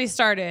finishing what he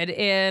started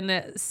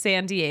in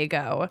San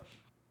Diego.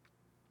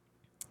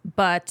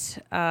 But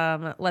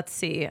let's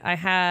see. We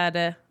had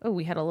a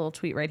little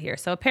tweet right here.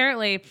 So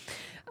apparently,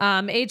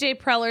 AJ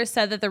Preller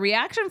said that the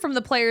reaction from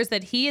the players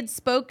that he had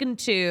spoken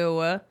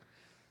to,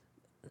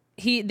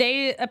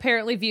 they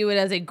apparently view it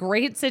as a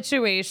great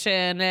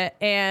situation,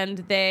 and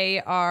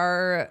they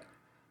are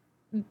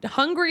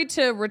hungry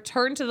to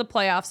return to the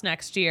playoffs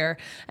next year,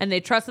 and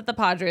they trust that the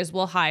Padres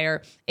will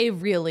hire a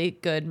really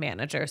good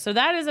manager. So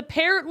that is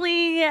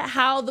apparently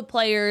how the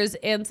players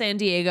in San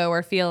Diego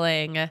are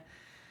feeling.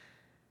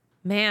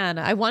 Man,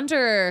 I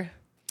wonder.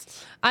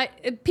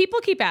 People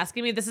keep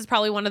asking me, this is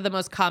probably one of the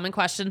most common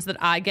questions that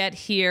I get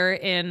here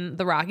in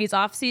the Rockies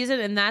offseason,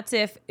 and that's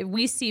if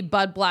we see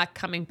Bud Black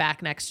coming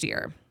back next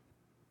year.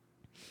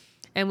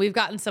 And we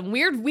got some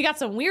weird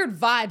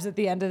vibes at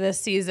the end of this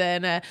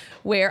season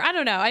where, I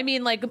don't know. I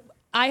mean, like,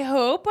 I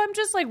hope I'm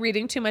just like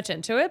reading too much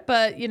into it,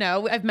 but you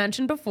know, I've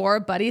mentioned before,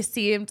 Buddy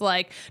seemed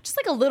like just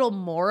like a little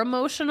more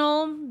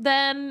emotional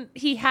than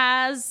he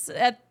has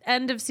at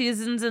end of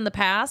seasons in the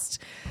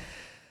past.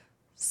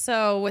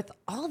 So with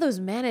all those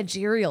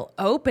managerial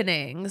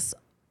openings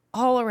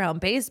all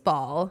around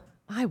baseball,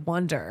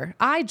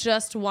 I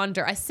just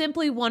wonder. I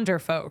simply wonder,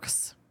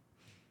 folks.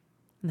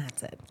 And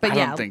that's it. But I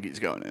don't think he's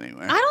going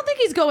anywhere. I don't think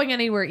he's going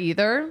anywhere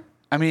either.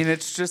 I mean,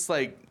 it's just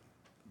like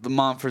the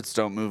Montforts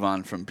don't move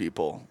on from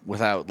people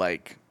without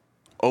like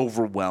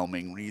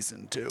overwhelming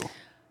reason to.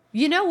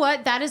 You know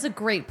what? That is a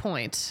great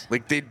point.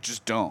 Like they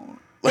just don't.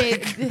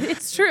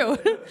 It's true.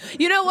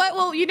 You know what?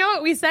 Well, you know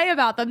what we say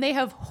about them? They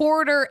have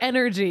hoarder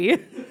energy.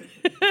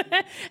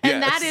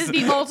 And that is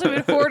the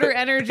ultimate hoarder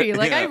energy.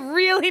 Like, I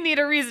really need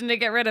a reason to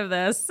get rid of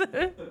this.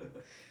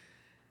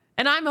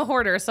 And I'm a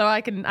hoarder, so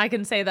I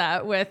can say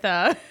that with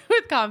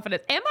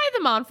confidence. Am I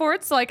the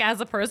Montforts, like, as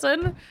a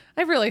person?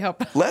 I really hope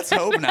not. Let's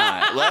hope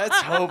not.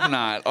 Let's hope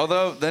not.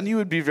 Although, then you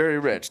would be very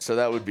rich, so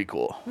that would be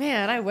cool.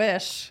 Man, I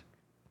wish.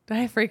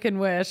 I freaking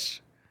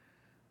wish.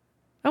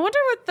 I wonder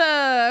what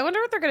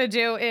they're gonna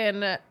do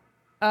in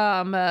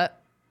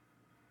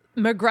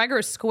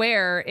McGregor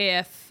Square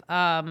if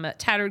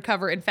Tattered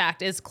Cover in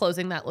fact is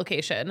closing that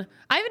location.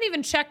 I haven't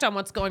even checked on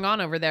what's going on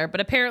over there,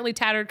 but apparently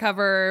Tattered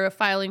Cover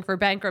filing for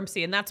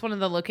bankruptcy, and that's one of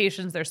the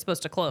locations they're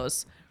supposed to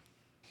close.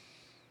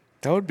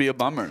 That would be a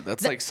bummer.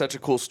 That's like such a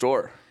cool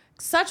store.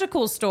 Such a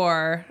cool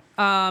store,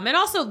 and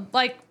also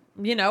like,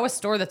 you know, a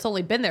store that's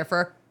only been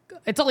there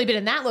it's only been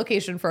in that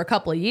location for a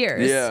couple of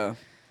years. Yeah.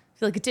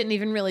 I feel like it didn't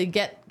even really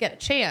get a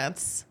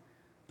chance.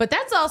 But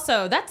that's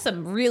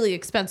some really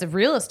expensive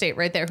real estate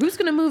right there. Who's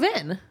going to move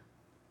in?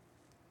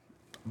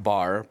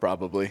 Bar,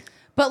 probably.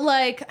 But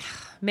like,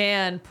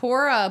 man,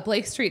 poor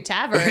Blake Street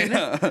Tavern.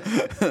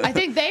 I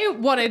think they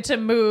wanted to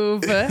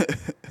move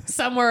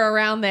somewhere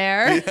around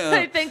there.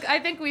 Yeah. I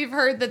think we've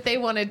heard that they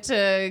wanted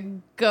to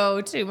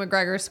go to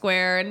McGregor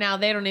Square, and now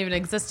they don't even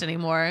exist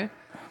anymore.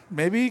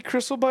 Maybe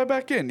Chris will buy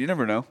back in. You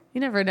never know. You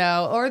never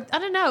know. Or, I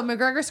don't know,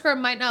 McGregor Square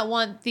might not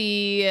want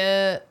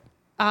the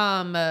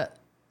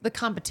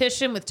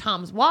competition with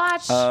Tom's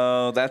Watch.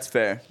 Oh, that's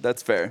fair.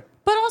 That's fair.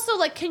 But also,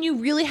 like, can you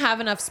really have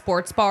enough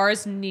sports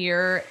bars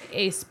near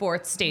a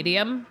sports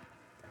stadium?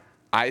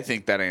 I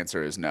think that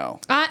answer is no.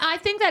 I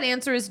think that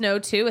answer is no,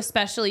 too,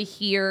 especially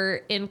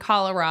here in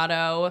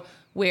Colorado,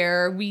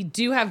 where we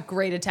do have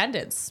great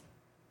attendance.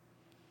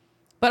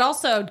 But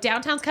also,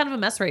 downtown's kind of a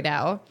mess right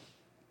now.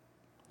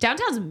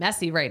 Downtown's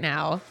messy right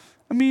now.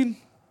 I mean,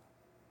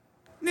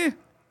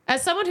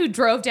 As someone who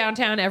drove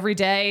downtown every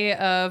day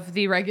of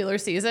the regular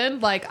season,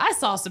 like, I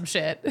saw some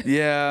shit.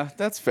 Yeah,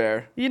 that's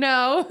fair. You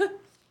know?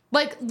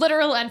 Like,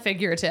 literal and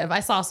figurative. I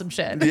saw some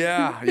shit.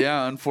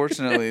 Yeah.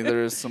 Unfortunately,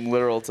 there is some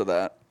literal to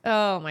that.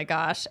 Oh, my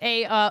gosh.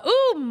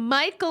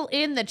 Michael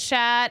in the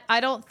chat.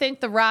 I don't think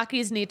the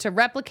Rockies need to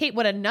replicate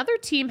what another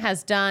team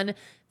has done.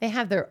 They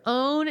have their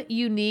own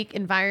unique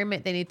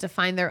environment. They need to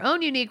find their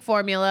own unique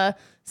formula,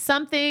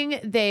 something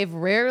they've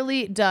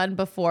rarely done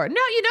before.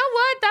 No, you know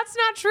what? That's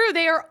not true.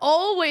 They are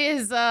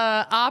always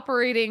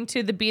operating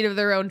to the beat of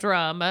their own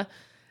drum,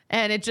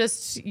 and it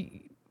just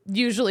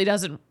usually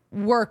doesn't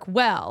work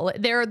well.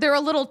 They're a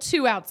little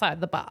too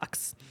outside the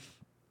box.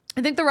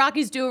 I think the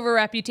Rockies do have a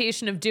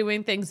reputation of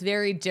doing things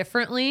very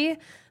differently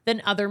than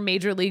other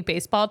Major League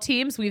Baseball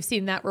teams. We've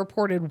seen that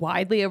reported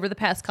widely over the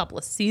past couple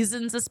of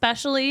seasons,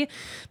 especially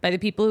by the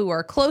people who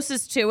are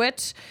closest to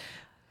it.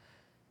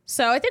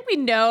 So I think we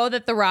know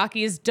that the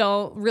Rockies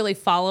don't really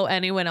follow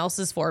anyone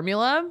else's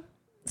formula.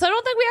 So I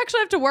don't think we actually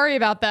have to worry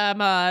about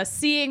them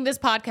seeing this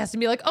podcast and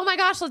be like, oh my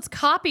gosh, let's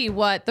copy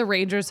what the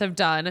Rangers have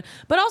done.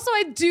 But also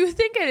I do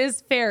think it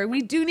is fair.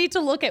 We do need to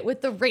look at what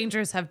the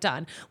Rangers have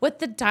done, what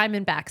the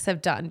Diamondbacks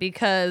have done,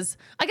 because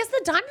I guess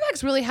the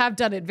Diamondbacks really have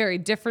done it very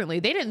differently.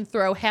 They didn't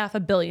throw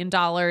 $500 million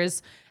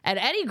at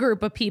any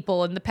group of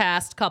people in the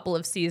past couple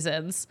of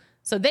seasons.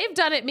 So they've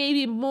done it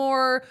maybe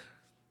more,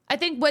 I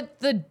think what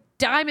the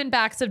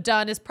Diamondbacks have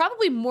done is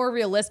probably more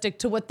realistic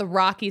to what the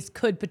Rockies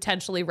could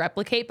potentially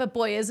replicate. But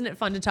boy, isn't it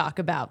fun to talk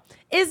about?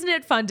 Isn't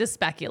it fun to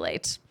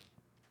speculate?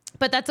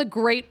 But that's a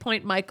great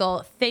point,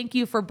 Michael. Thank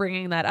you for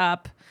bringing that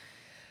up.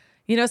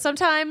 You know,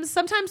 sometimes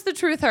the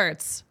truth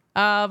hurts.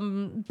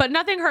 But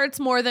nothing hurts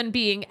more than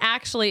being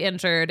actually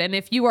injured. And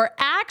if you are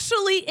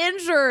actually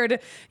injured,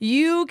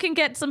 you can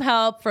get some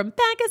help from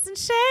Backus and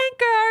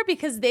Schenker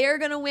because they're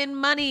going to win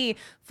money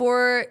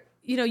for,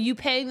 you know, you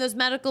paying those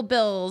medical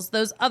bills,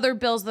 those other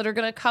bills that are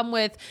going to come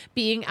with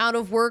being out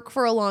of work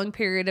for a long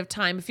period of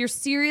time. If you're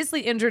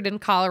seriously injured in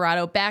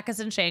Colorado, Backus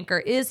and Schenker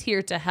is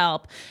here to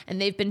help. And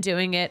they've been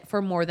doing it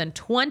for more than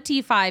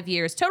 25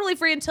 years, totally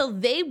free until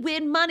they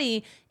win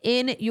money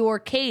in your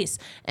case.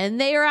 And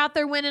they are out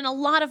there winning a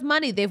lot of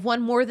money. They've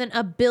won more than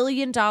 $1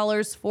 billion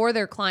for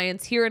their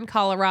clients here in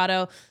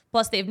Colorado.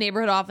 Plus, they have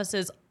neighborhood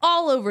offices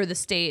all over the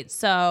state.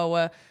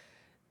 So,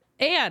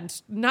 and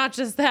not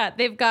just that,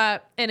 they've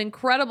got an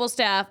incredible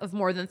staff of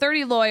more than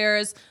 30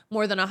 lawyers,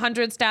 more than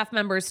 100 staff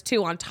members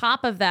too. On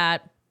top of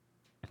that,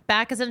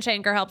 Backus and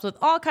Schenker helps with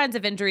all kinds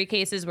of injury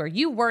cases where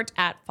you weren't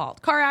at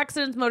fault. Car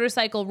accidents,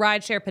 motorcycle,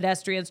 rideshare,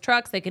 pedestrians,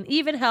 trucks. They can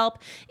even help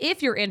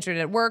if you're injured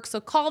at work. So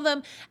call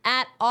them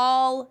at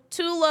all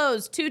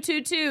Tulos,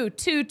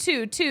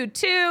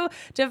 222-2222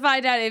 to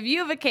find out if you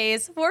have a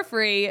case for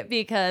free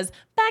because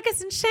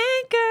Backus and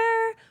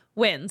Schenker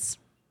wins.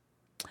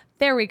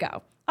 There we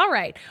go. All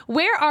right.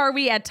 Where are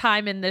we at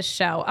time in this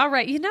show? All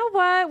right. You know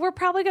what? We're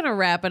probably going to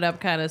wrap it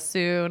up kind of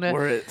soon.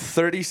 We're at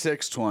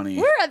 36:20.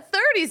 We're at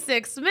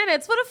 36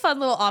 minutes. What a fun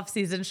little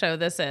off-season show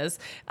this is.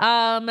 Kale,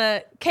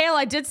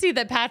 I did see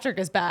that Patrick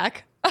is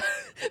back. Patrick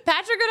and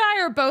I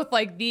are both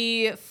like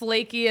the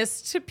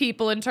flakiest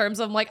people in terms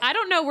of like, I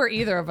don't know where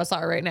either of us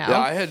are right now. Yeah,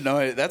 I had no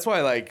idea. That's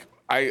why, like,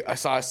 I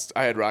saw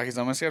I had Rockies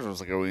on my schedule. I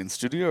was like, are we in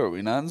studio? Are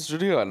we not in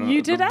studio? I don't know.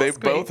 You did They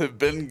ask me. both have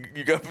been.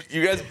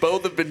 You guys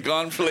both have been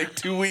gone for like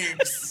 2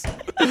 weeks.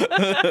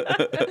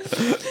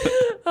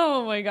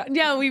 Oh my god!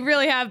 Yeah, we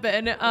really have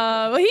been.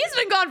 Well, he's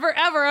been gone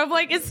forever. I'm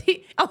like, is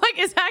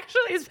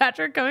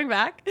Patrick coming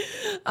back?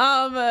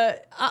 I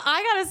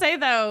gotta say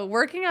though,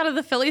 working out of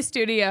the Philly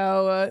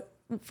studio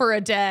for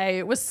a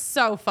day was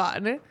so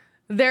fun.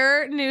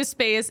 Their new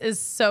space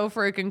is so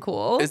freaking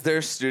cool. Is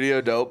their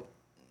studio dope?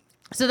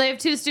 So they have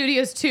 2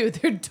 studios too.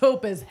 They're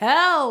dope as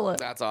hell.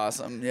 That's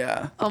awesome.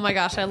 Yeah. Oh my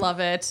gosh, I love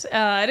it.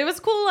 And it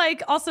was cool,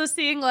 like also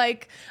seeing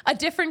like a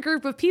different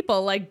group of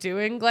people like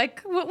doing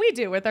like what we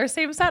do with our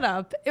same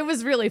setup. It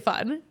was really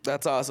fun.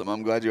 That's awesome.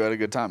 I'm glad you had a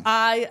good time.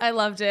 I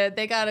loved it.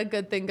 They got a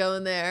good thing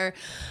going there.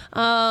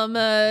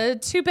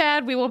 Too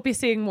bad we won't be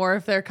seeing more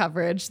of their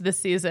coverage this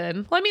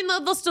season. Well, I mean,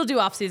 they'll still do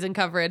off-season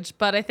coverage,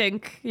 but I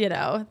think, you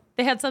know,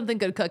 they had something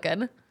good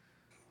cooking.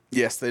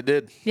 Yes, they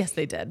did. Yes,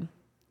 they did.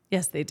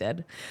 Yes, they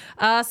did.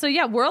 So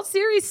yeah, World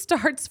Series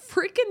starts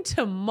freaking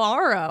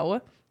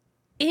tomorrow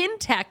in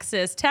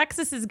Texas.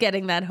 Texas is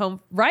getting that home,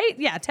 right?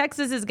 Yeah,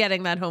 Texas is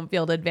getting that home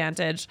field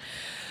advantage.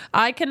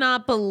 I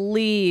cannot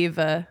believe.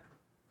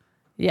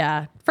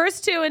 Yeah,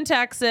 first 2 in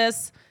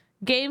Texas.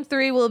 Game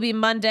 3 will be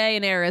Monday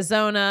in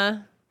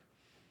Arizona.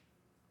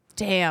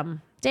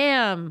 Damn.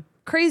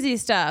 Crazy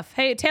stuff.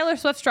 Hey, Taylor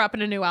Swift's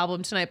dropping a new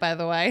album tonight, by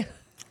the way.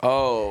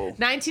 Oh.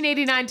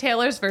 1989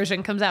 Taylor's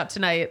version comes out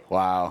tonight.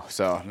 Wow.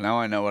 So now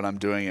I know what I'm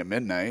doing at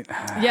midnight.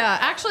 Yeah,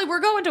 actually,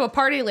 we're going to a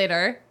party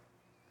later.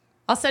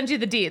 I'll send you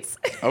the deets.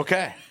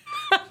 Okay.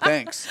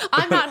 Thanks.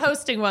 I'm not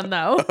hosting one,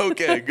 though.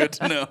 Okay, good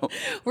to know.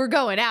 We're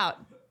going out.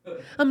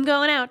 I'm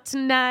going out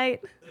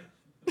tonight.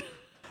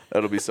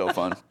 That'll be so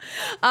fun.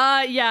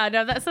 Yeah,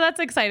 no, so that's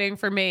exciting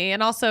for me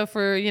and also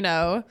for, you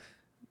know,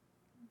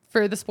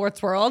 for the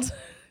sports world.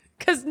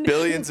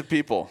 Billions of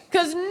people.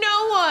 Because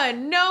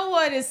no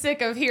one is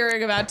sick of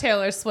hearing about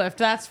Taylor Swift.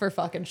 That's for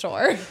fucking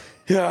sure.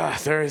 Yeah,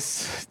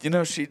 there's, you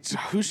know,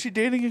 who's she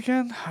dating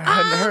again? I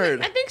hadn't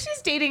heard. I think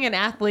she's dating an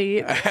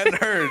athlete. I hadn't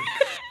heard.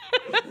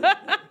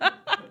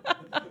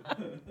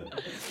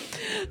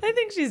 I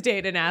think she's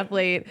dating an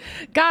athlete.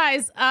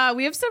 Guys,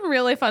 we have some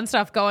really fun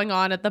stuff going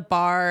on at the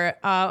bar.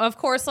 Of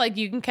course, like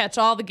you can catch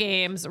all the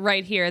games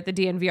right here at the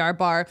DNVR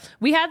bar.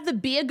 We have the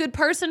Be a Good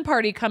Person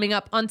party coming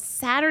up on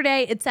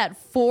Saturday. It's at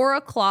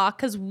 4:00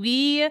 because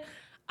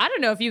I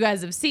don't know if you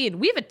guys have seen,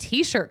 we have a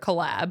t-shirt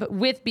collab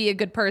with Be a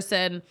Good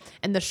Person,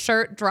 and the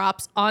shirt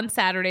drops on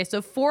Saturday.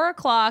 So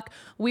 4:00,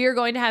 we are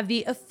going to have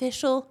the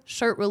official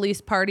shirt release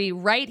party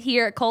right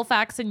here at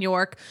Colfax in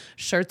York.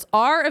 Shirts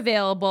are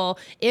available.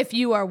 If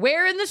you are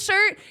wearing the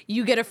shirt,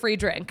 you get a free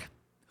drink.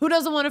 Who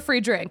doesn't want a free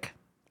drink?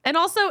 And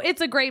also,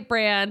 it's a great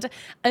brand.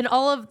 And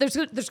there's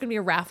going to be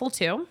a raffle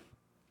too.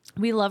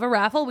 We love a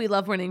raffle. We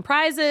love winning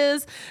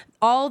prizes.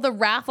 All the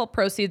raffle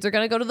proceeds are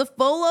going to go to the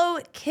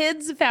Volo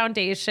Kids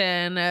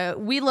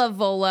Foundation. We love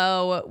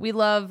Volo. We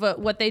love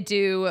what they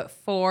do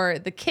for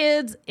the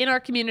kids in our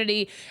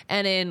community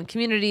and in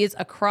communities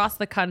across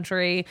the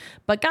country.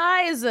 But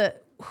guys,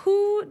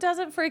 who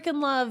doesn't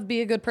freaking love Be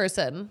a Good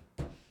Person?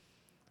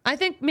 I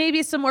think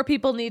maybe some more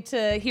people need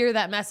to hear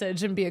that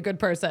message and be a good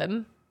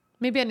person.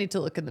 Maybe I need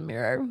to look in the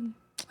mirror.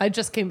 I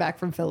just came back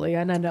from Philly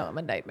and I know I'm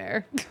a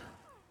nightmare.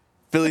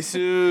 Philly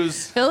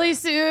Suze. Philly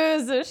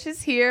Suze,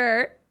 she's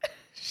here.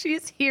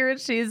 She's here and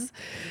she's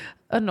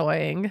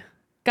annoying.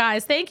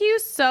 Guys, thank you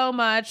so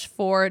much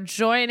for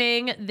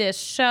joining this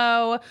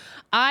show.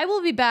 I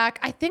will be back.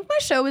 I think my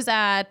show is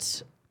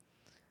at...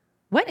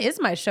 When is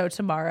my show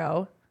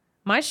tomorrow?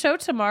 My show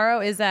tomorrow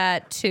is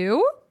at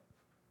 2?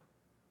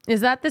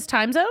 Is that this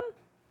time zone?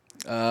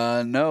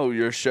 No,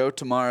 your show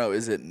tomorrow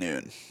is at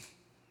noon.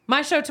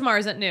 My show tomorrow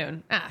is at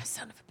noon. Ah,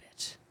 son of a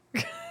bitch.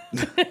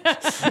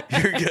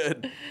 You're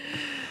good.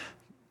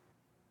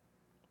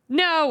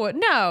 No,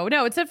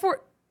 it's at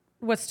 4...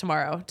 What's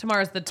tomorrow?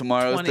 Tomorrow's the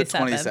 27th. The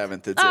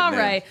 27th. It's All at noon.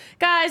 right.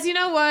 Guys, you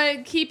know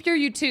what? Keep your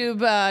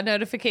YouTube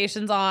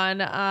notifications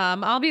on.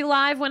 I'll be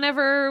live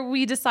whenever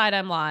we decide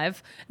I'm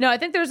live. No, I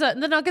think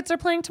the Nuggets are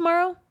playing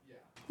tomorrow.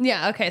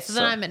 Yeah, okay. So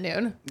then I'm at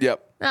noon.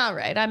 Yep. All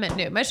right, I'm at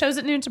noon. My show's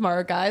at noon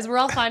tomorrow, guys. We're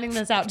all finding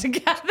this out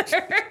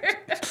together.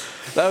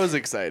 That was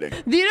exciting.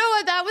 You know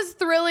what? That was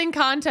thrilling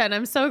content.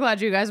 I'm so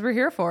glad you guys were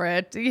here for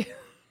it.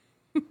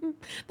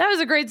 That was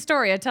a great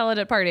story. I tell it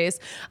at parties.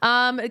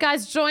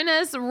 Guys, join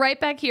us right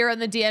back here on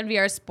the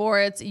DNVR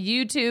Sports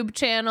YouTube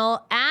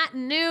channel at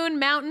noon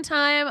Mountain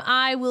Time.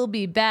 I will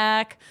be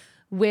back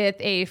with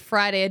a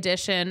Friday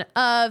edition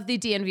of the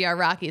DNVR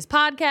Rockies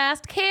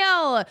podcast.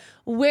 Kale,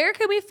 where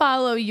can we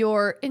follow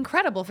your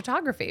incredible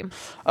photography?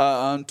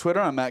 On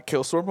Twitter, I'm at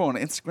Killsorbo. On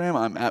Instagram,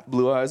 I'm at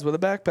Blue Eyes with a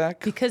Backpack.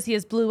 Because he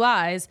has blue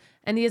eyes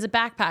and he has a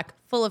backpack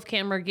full of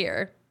camera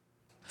gear.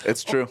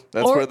 It's true.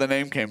 That's where the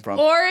name came from.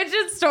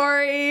 Origin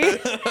story.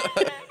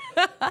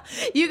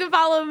 You can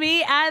follow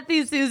me at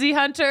the Susie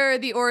Hunter.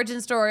 The origin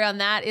story on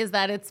that is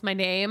that it's my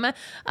name,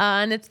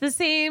 and it's the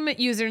same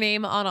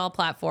username on all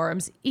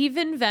platforms,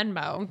 even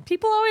Venmo.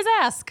 People always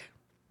ask.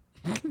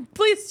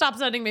 Please stop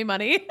sending me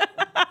money.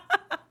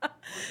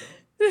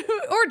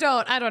 Or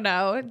don't. I don't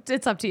know.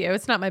 It's up to you.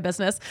 It's not my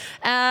business.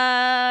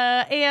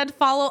 And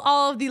follow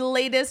all of the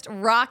latest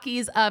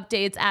Rockies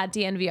updates at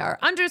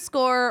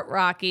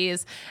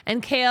DNVR_Rockies.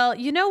 And Kale,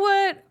 you know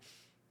what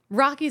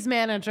Rockies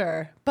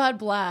manager Bud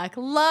Black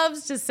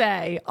loves to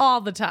say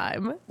all the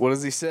time? What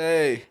does he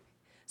say?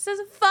 Says,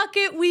 fuck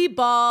it, we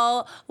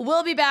ball.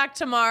 We'll be back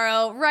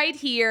tomorrow right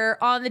here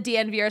on the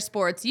DNVR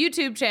Sports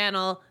YouTube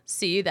channel.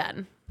 See you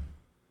then.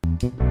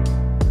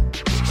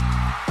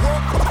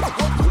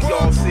 We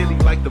all silly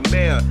like the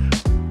mayor.